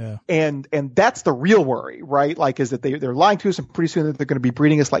 Yeah. And that's the real worry, right? Like, is that they're lying to us and pretty soon they're going to be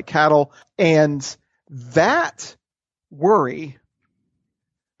breeding us like cattle. And that worry,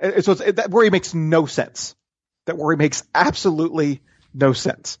 that worry makes no sense. That worry makes absolutely no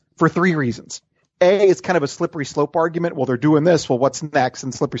sense for three reasons. A, it's kind of a slippery slope argument. Well, they're doing this. Well, what's next?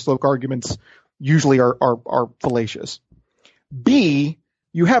 And slippery slope arguments usually are fallacious. B,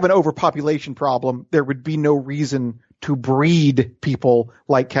 you have an overpopulation problem. There would be no reason to breed people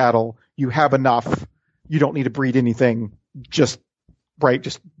like cattle. You have enough. You don't need to breed anything. Just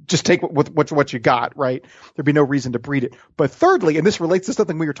take what you got, right? There'd be no reason to breed it. But thirdly, and this relates to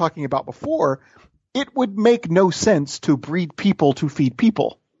something we were talking about before, it would make no sense to breed people to feed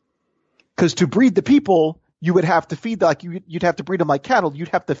people. Because to breed the people, you would have to feed, you'd have to breed them like cattle. You'd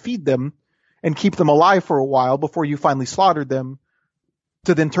have to feed them and keep them alive for a while before you finally slaughtered them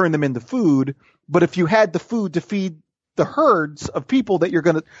to then turn them into food. But if you had the food to feed the herds of people that you're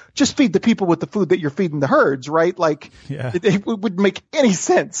going to just feed the people with the food that you're feeding the herds, right? Like, yeah. It would make any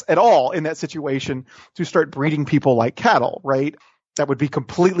sense at all in that situation to start breeding people like cattle, right? That would be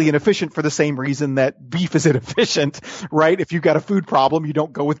completely inefficient for the same reason that beef is inefficient, right? If you've got a food problem, you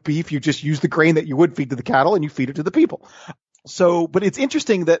don't go with beef. You just use the grain that you would feed to the cattle and you feed it to the people. So, but it's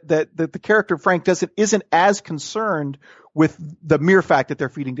interesting that the character Frank isn't as concerned with the mere fact that they're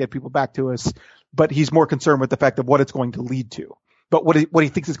feeding dead people back to us, but he's more concerned with the fact of what it's going to lead to. But what he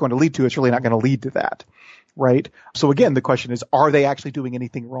thinks it's going to lead to, it's really not going to lead to that, right? So again, the question is, are they actually doing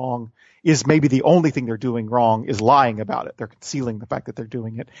anything wrong? Is maybe the only thing they're doing wrong is lying about it. They're concealing the fact that they're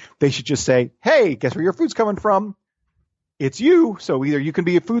doing it. They should just say, hey, guess where your food's coming from? It's you. So either you can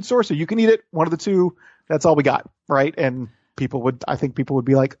be a food source or you can eat it. One of the two. That's all we got, right? And I think people would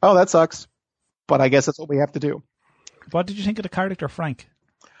be like, oh, that sucks. But I guess that's what we have to do. What did you think of the character Frank?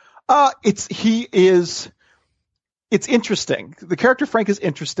 It's interesting. The character Frank is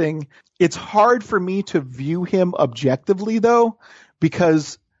interesting. It's hard for me to view him objectively, though,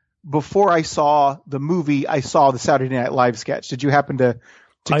 because before I saw the movie, I saw the Saturday Night Live sketch. Did you happen to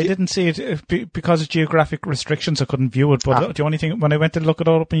I didn't see it because of geographic restrictions. I couldn't view it. But the only thing, when I went to look it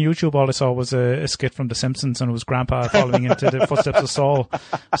all up on YouTube, all I saw was a skit from The Simpsons, and it was Grandpa following into the footsteps of Saul.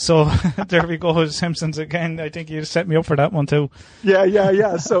 So there we go, Simpsons again. I think you set me up for that one too.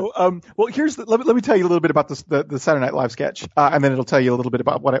 Yeah. So, well, let me tell you a little bit about the Saturday Night Live sketch, and then it'll tell you a little bit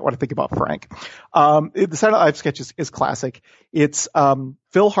about what I think about Frank. The Saturday Night Live sketch is classic. It's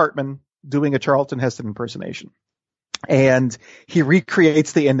Phil Hartman doing a Charlton Heston impersonation. And he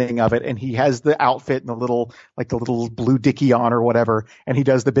recreates the ending of it, and he has the outfit and the little blue dicky on or whatever, and he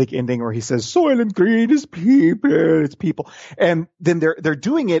does the big ending where he says, Soylent Green is people, it's people. And then they're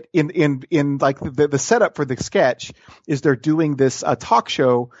doing it in like the setup for the sketch is they're doing this talk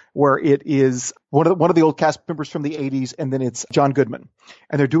show where it is one of the old cast members from the 80s, and then it's John Goodman.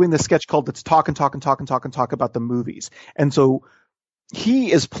 And they're doing this sketch called Let's Talk about the movies. And so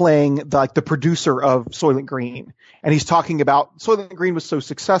he is playing the producer of Soylent Green, and he's talking about Soylent Green was so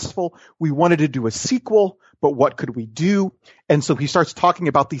successful, we wanted to do a sequel, but what could we do? And so he starts talking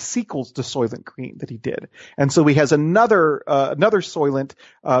about these sequels to Soylent Green that he did. And so he has another Soylent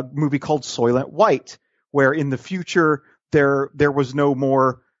movie called Soylent White, where in the future there was no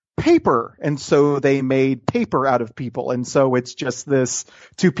more paper, and so they made paper out of people, and so it's just this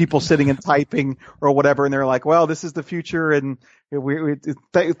two people sitting and typing or whatever, and they're like, well, this is the future, and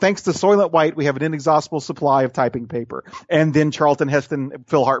thanks to Soylent White we have an inexhaustible supply of typing paper. And then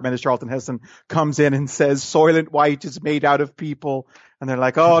Phil Hartman as Charlton Heston comes in and says Soylent White is made out of people, and they're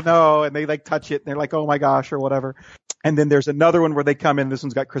like, oh no, and they like touch it and they're like, oh my gosh, or whatever. And then there's another one where they come in, this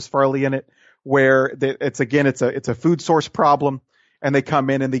one's got Chris Farley in it, where it's a food source problem. And they come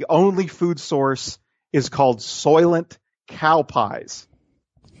in, and the only food source is called Soylent cow pies.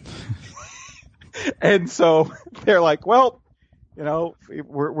 And so they're like, well,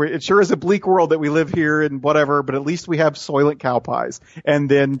 it sure is a bleak world that we live here and whatever, but at least we have Soylent cow pies. And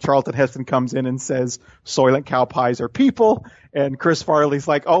then Charlton Heston comes in and says, Soylent cow pies are people. And Chris Farley's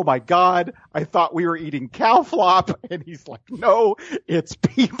like, oh my God, I thought we were eating cow flop. And he's like, no, it's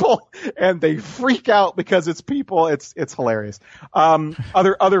people. And they freak out because it's people. It's hilarious.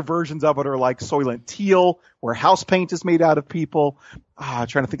 Other versions of it are like Soylent Teal, where house paint is made out of people.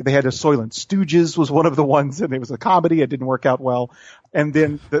 Trying to think, they had a Soylent Stooges was one of the ones, and it was a comedy. It didn't work out well. And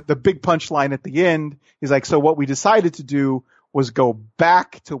then the big punchline at the end, he's like, so what we decided to do was go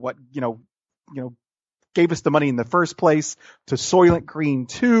back to what, gave us the money in the first place, to Soylent Green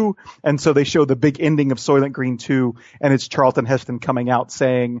 2. And so they show the big ending of Soylent Green 2, and it's Charlton Heston coming out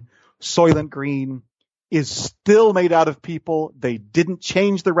saying Soylent Green is still made out of people. They didn't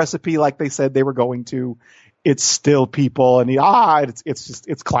change the recipe like they said they were going to. It's still people. And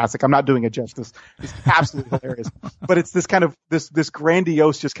it's classic. I'm not doing it justice. It's absolutely hilarious. But it's this kind of this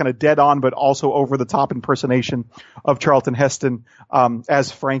grandiose, just kind of dead on, but also over the top impersonation of Charlton Heston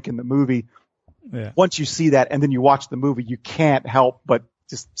as Frank in the movie. Yeah. Once you see that and then you watch the movie, you can't help but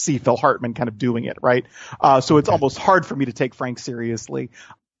just see Phil Hartman kind of doing it, right? So it's almost hard for me to take Frank seriously.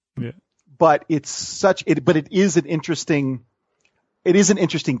 Yeah. But it is an interesting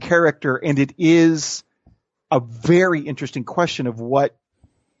character, and it is a very interesting question of what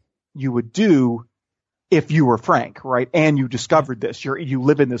you would do if you were Frank, right? And you discovered this. You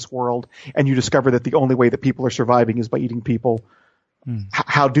live in this world, and you discover that the only way that people are surviving is by eating people.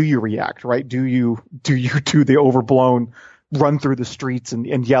 How do you react, right? Do you do the overblown run through the streets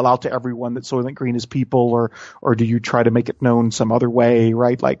and yell out to everyone that Soylent Green is people, or do you try to make it known some other way,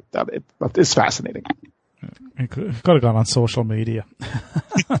 right? Like, it's fascinating. You could have gone on social media.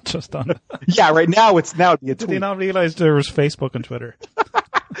 Just on it. Yeah, right now it'd be a tweet. Did they not realize there was Facebook and Twitter?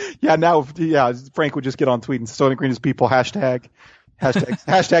 Frank would just get on tweet and Soylent Green is people, hashtag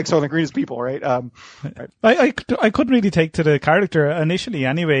Soylent Green is people, right? I couldn't really take to the character initially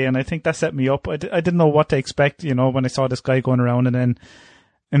anyway, and I think that set me up. I didn't know what to expect, when I saw this guy going around and then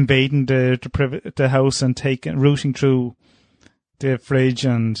invading the house and rooting through the fridge.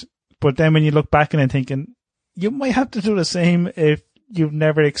 But then when you look back and thinking, you might have to do the same if you've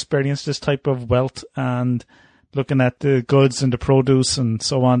never experienced this type of wealth, and looking at the goods and the produce and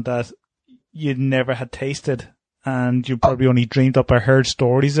so on that you never had tasted, and you probably only dreamed up or heard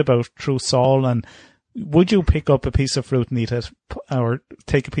stories about through Saul. And would you pick up a piece of fruit and eat it, or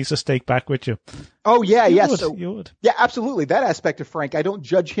take a piece of steak back with you? Oh yeah, You would. Yeah, absolutely. That aspect of Frank, I don't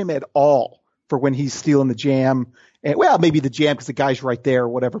judge him at all for when he's stealing the jam. And, well, maybe the jam because the guy's right there or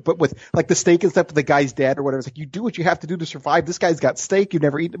whatever. But with like the steak and stuff, with the guy's dead or whatever, it's like you do what you have to do to survive. This guy's got steak. You've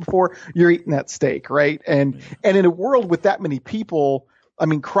never eaten it before. You're eating that steak, right? And in a world with that many people, I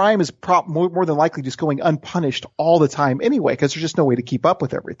mean, crime is more than likely just going unpunished all the time anyway, because there's just no way to keep up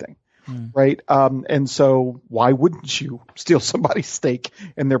with everything, right? And so why wouldn't you steal somebody's steak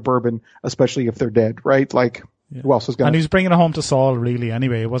and their bourbon, especially if they're dead, right? Like, who else is going to? And he's bringing it home to Saul, really,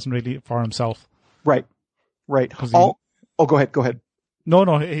 anyway. It wasn't really for himself. Right. Go ahead.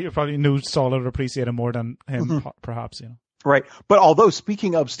 No, he probably knew Saul would appreciate it more than him, perhaps, Right. But although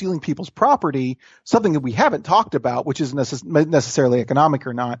speaking of stealing people's property, something that we haven't talked about, which isn't necessarily economic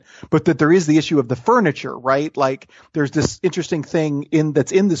or not, but that there is the issue of the furniture, right? Like there's this interesting thing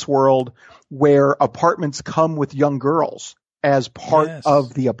that's in this world where apartments come with young girls as part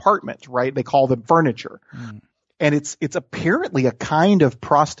of the apartment, right? They call them furniture. And it's apparently a kind of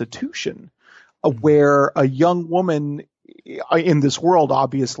prostitution where a young woman in this world,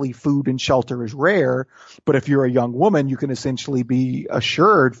 obviously food and shelter is rare, but if you're a young woman, you can essentially be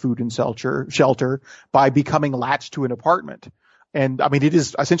assured food and shelter by becoming latched to an apartment. And I mean, it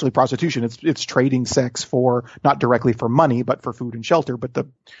is essentially prostitution. It's trading sex for, not directly for money, but for food and shelter. But the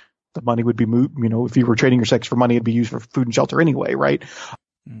money would be if you were trading your sex for money, it'd be used for food and shelter anyway, right?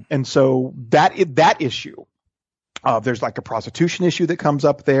 And so that issue, there's like a prostitution issue that comes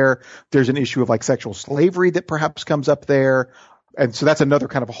up there. There's an issue of like sexual slavery that perhaps comes up there. And so that's another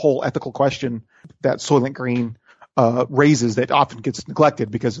kind of a whole ethical question that Soylent Green raises that often gets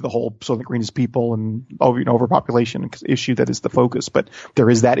neglected because of the whole Soylent Green is people and overpopulation issue that is the focus. But there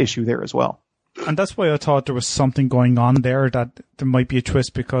is that issue there as well. And that's why I thought there was something going on there, that there might be a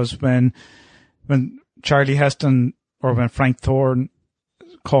twist, because when Charlie Heston or when Frank Thorne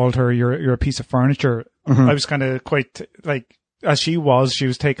called her, you're a piece of furniture, I was kind of quite like, as she was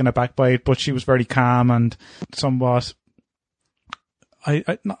taken aback by it, but she was very calm and somewhat,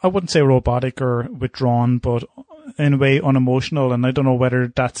 I wouldn't say robotic or withdrawn, but in a way unemotional. And I don't know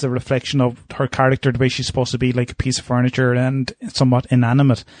whether that's a reflection of her character, the way she's supposed to be, like a piece of furniture and somewhat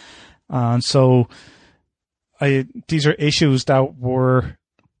inanimate. And so these are issues that were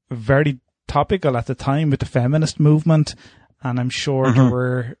very topical at the time with the feminist movement. And I'm sure there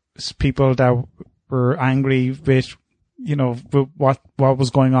were people that were angry with, with what was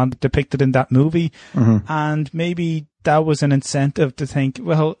going on depicted in that movie. And maybe that was an incentive to think,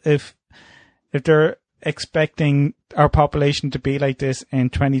 well, if they're expecting our population to be like this in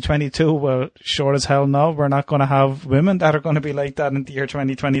 2022, well, sure as hell no, we're not going to have women that are going to be like that in the year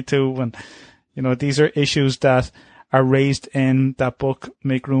 2022. And, these are issues that are raised in that book,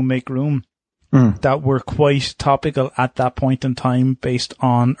 Make Room, Make Room, that were quite topical at that point in time based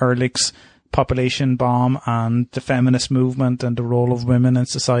on Ehrlich's population bomb and the feminist movement and the role of women in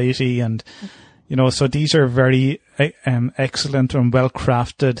society. And, so these are very excellent and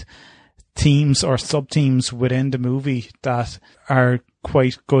well-crafted themes or sub-themes within the movie that are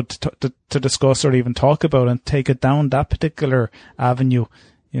quite good to discuss or even talk about and take it down that particular avenue.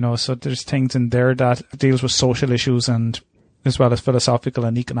 So there's things in there that deals with social issues and as well as philosophical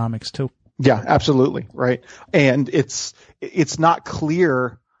and economics too. Yeah, absolutely. Right. And it's not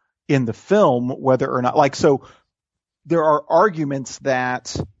clear in the film whether or not, so there are arguments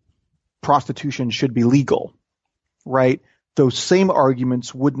that prostitution should be legal, right? Those same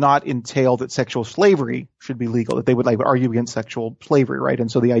arguments would not entail that sexual slavery should be legal, that they would argue against sexual slavery, right?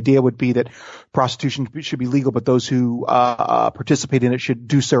 And so the idea would be that prostitution should be legal, but those who participate in it should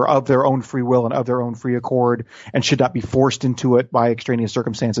do so of their own free will and of their own free accord and should not be forced into it by extraneous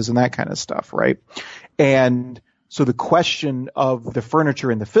circumstances and that kind of stuff, right? And so the question of the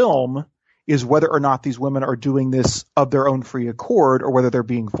furniture in the film is whether or not these women are doing this of their own free accord or whether they're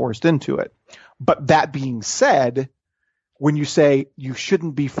being forced into it. But that being said, when you say you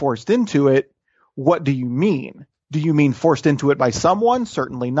shouldn't be forced into it, what do you mean? Do you mean forced into it by someone?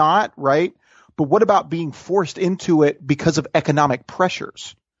 Certainly not, right? But what about being forced into it because of economic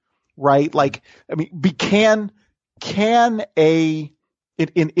pressures, right? In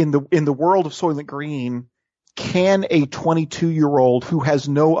the world of Soylent Green, can a 22-year-old who has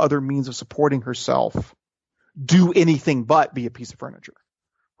no other means of supporting herself do anything but be a piece of furniture,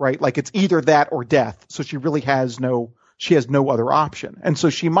 right? It's either that or death. So she really has no other option. And so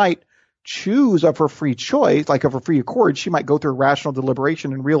she might choose of her free choice, of her free accord, she might go through rational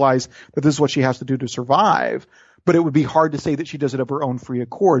deliberation and realize that this is what she has to do to survive. But it would be hard to say that she does it of her own free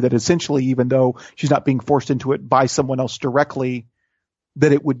accord, that essentially, even though she's not being forced into it by someone else directly,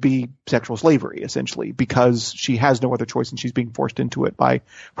 that it would be sexual slavery, essentially, because she has no other choice and she's being forced into it by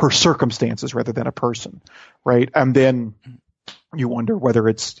her circumstances rather than a person, right? And then you wonder whether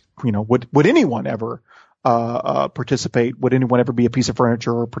it's, would anyone ever participate? Would anyone ever be a piece of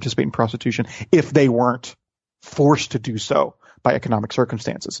furniture or participate in prostitution if they weren't forced to do so by economic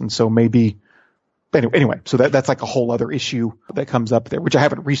circumstances? And so maybe, anyway, so that's a whole other issue that comes up there, which I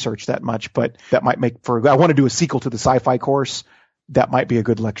haven't researched that much, but that might make for, I want to do a sequel to the sci-fi course. That might be a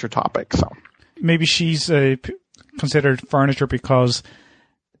good lecture topic. So maybe she's considered furniture because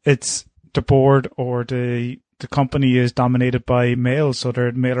it's the board or the company is dominated by males, so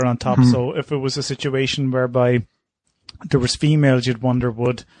they're male are on top. So if it was a situation whereby there was females, you'd wonder,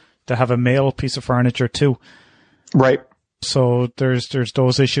 would they have a male piece of furniture too? Right. So there's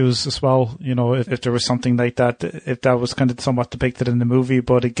those issues as well, you know, if there was something like that, if that was kind of somewhat depicted in the movie.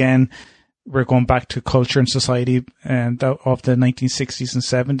 But again, we're going back to culture and society and of the 1960s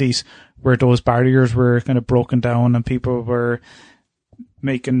and 70s, where those barriers were kind of broken down and people were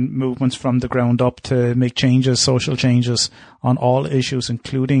making movements from the ground up to make changes, social changes on all issues,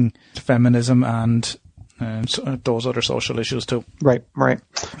 including feminism and those other social issues too. Right.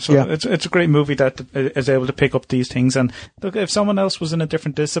 So yeah. It's a great movie that is able to pick up these things. And look, if someone else was in a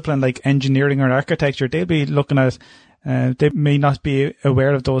different discipline like engineering or architecture, they'd be looking at, they may not be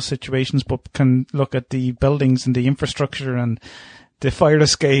aware of those situations, but can look at the buildings and the infrastructure and the fire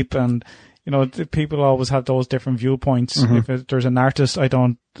escape. And, you know, people always have those different viewpoints. Mm-hmm. If there's an artist, I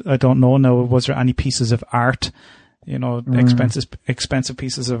don't know now, was there any pieces of art, you know, expensive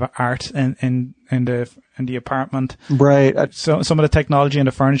pieces of art in the apartment. Right. So some of the technology and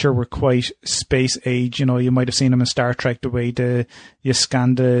the furniture were quite space age. You know, you might have seen them in Star Trek, the way you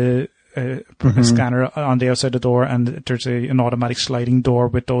scan the scanner on the outside the door, and there's an automatic sliding door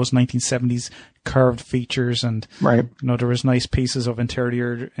with those 1970s curved features. And, you know, there was nice pieces of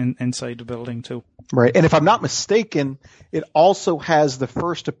interior inside the building too. Right. And if I'm not mistaken, it also has the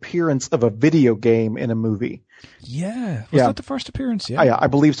first appearance of a video game in a movie. Yeah. Was that the first appearance? Yeah, I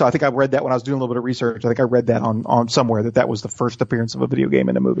believe so. I think I read that when I was doing a little bit of research. I think I read that on somewhere that was the first appearance of a video game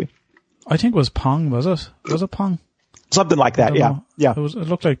in a movie. I think it was Pong, was it? Was it Pong? Something like that, yeah. Yeah. It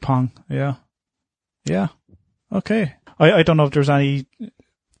looked like Pong, yeah. Yeah. Okay. I don't know if there's any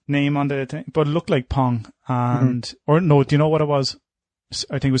name on the thing, but it looked like Pong. And, or no, do you know what it was?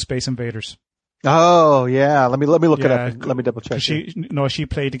 I think it was Space Invaders. Oh, yeah. Let me look it up. Let me double check. She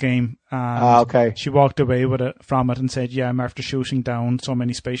played the game. Okay. She walked away from it and said, yeah, I'm after shooting down so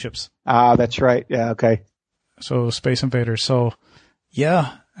many spaceships. That's right. Yeah. Okay. So Space Invaders. So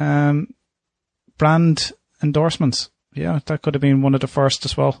yeah. Brand endorsements. Yeah. That could have been one of the first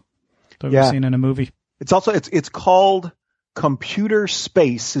as well that we've seen in a movie. It's also, it's called Computer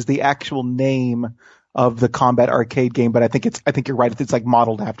Space is the actual name of the combat arcade game, but I think you're right. It's like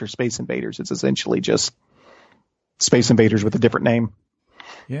modeled after Space Invaders. It's essentially just Space Invaders with a different name.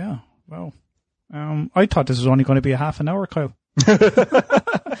 Yeah. Well, I thought this was only going to be a half an hour, Kyle.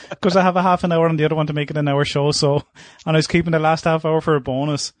 Because I have a half an hour on the other one to make it an hour show. So, and I was keeping the last half hour for a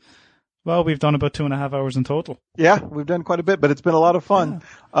bonus. Well, we've done about 2.5 hours in total. Yeah, we've done quite a bit, but it's been a lot of fun.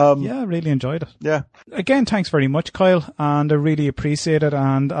 Yeah, I really enjoyed it. Yeah. Again, thanks very much, Kyle, and I really appreciate it.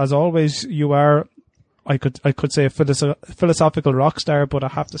 And as always, you are, I could say a philosophical rock star, but I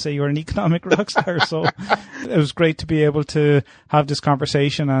have to say you're an economic rock star. So it was great to be able to have this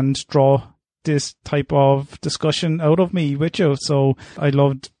conversation and draw this type of discussion out of me with you. So I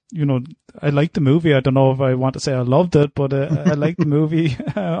loved, you know, I liked the movie. I don't know if I want to say I loved it, but I liked the movie.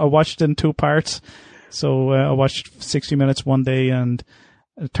 I watched it in 2 parts. So I watched 60 minutes one day and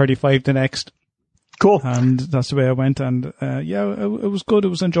 35 the next. Cool. And that's the way I went. And it was good. It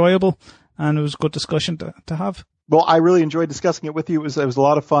was enjoyable. And it was a good discussion to have. Well, I really enjoyed discussing it with you. It was a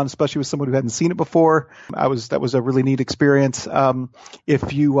lot of fun, especially with someone who hadn't seen it before. That was a really neat experience.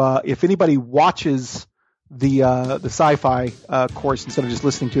 If anybody watches the sci-fi course instead of just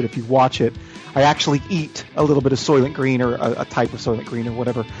listening to it, if you watch it, I actually eat a little bit of Soylent Green or a type of Soylent Green or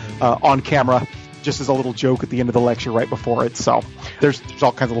whatever on camera, just as a little joke at the end of the lecture right before it. So there's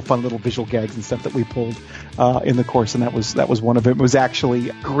all kinds of little fun little visual gags and stuff that we pulled in the course, and that was one of them. It was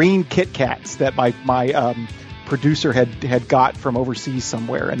actually green Kit Kats that my producer had got from overseas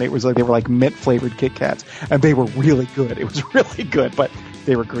somewhere, and they were like mint flavored Kit Kats, and they were really good. It was really good, but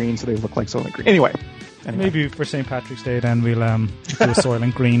they were green, so they looked like Soylent Green. Anyway. Maybe for St. Patrick's Day, then we'll do a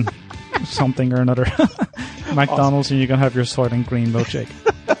Soylent Green something or another. McDonald's, awesome. And you can have your Soylent Green milkshake.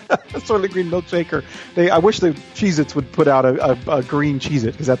 Soylent Green milkshake, I wish the Cheez-Its would put out a green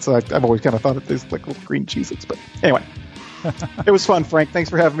Cheez-It, because that's I've always kind of thought of this like little green Cheez-Its. But anyway, it was fun, Frank.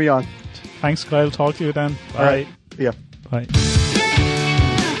 Thanks for having me on. Thanks, Kyle. Talk to you then. Bye. All right. Yeah. Bye.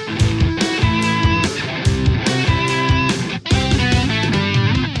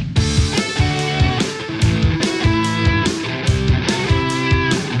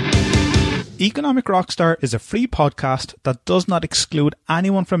 Economic Rockstar is a free podcast that does not exclude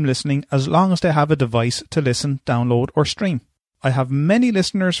anyone from listening as long as they have a device to listen, download or stream. I have many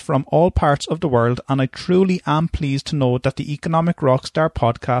listeners from all parts of the world, and I truly am pleased to know that the Economic Rockstar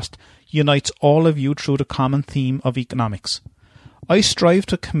podcast unites all of you through the common theme of economics. I strive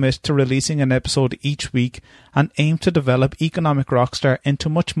to commit to releasing an episode each week and aim to develop Economic Rockstar into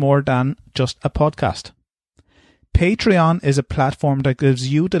much more than just a podcast. Patreon is a platform that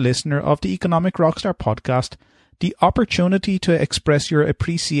gives you, the listener of the Economic Rockstar podcast, the opportunity to express your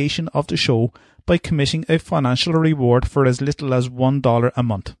appreciation of the show by committing a financial reward for as little as $1 a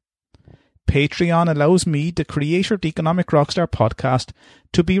month. Patreon allows me, the creator of the Economic Rockstar podcast,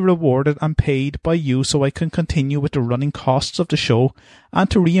 to be rewarded and paid by you so I can continue with the running costs of the show and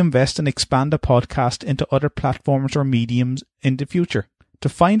to reinvest and expand the podcast into other platforms or mediums in the future. To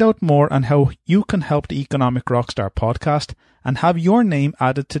find out more on how you can help the Economic Rockstar podcast and have your name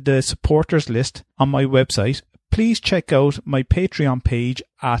added to the supporters list on my website, please check out my Patreon page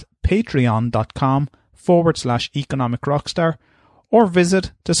at patreon.com/Economic Rockstar or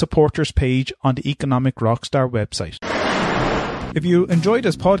visit the supporters page on the Economic Rockstar website. If you enjoyed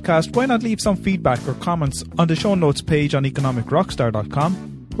this podcast, why not leave some feedback or comments on the show notes page on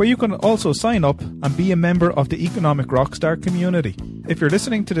economicrockstar.com, where you can also sign up and be a member of the Economic Rockstar community. If you're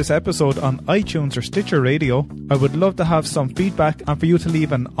listening to this episode on iTunes or Stitcher Radio, I would love to have some feedback and for you to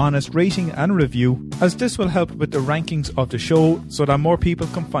leave an honest rating and review, as this will help with the rankings of the show so that more people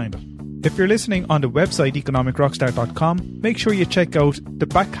can find it. If you're listening on the website economicrockstar.com, make sure you check out the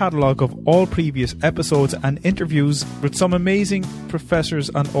back catalogue of all previous episodes and interviews with some amazing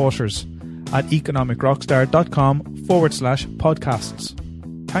professors and authors at economicrockstar.com/podcasts.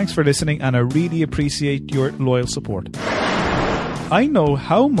 Thanks for listening, and I really appreciate your loyal support. I know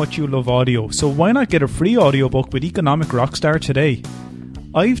how much you love audio, so why not get a free audiobook with Economic Rockstar today?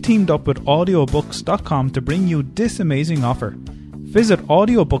 I've teamed up with audiobooks.com to bring you this amazing offer. Visit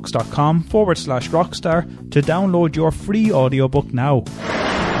audiobooks.com/rockstar to download your free audiobook now.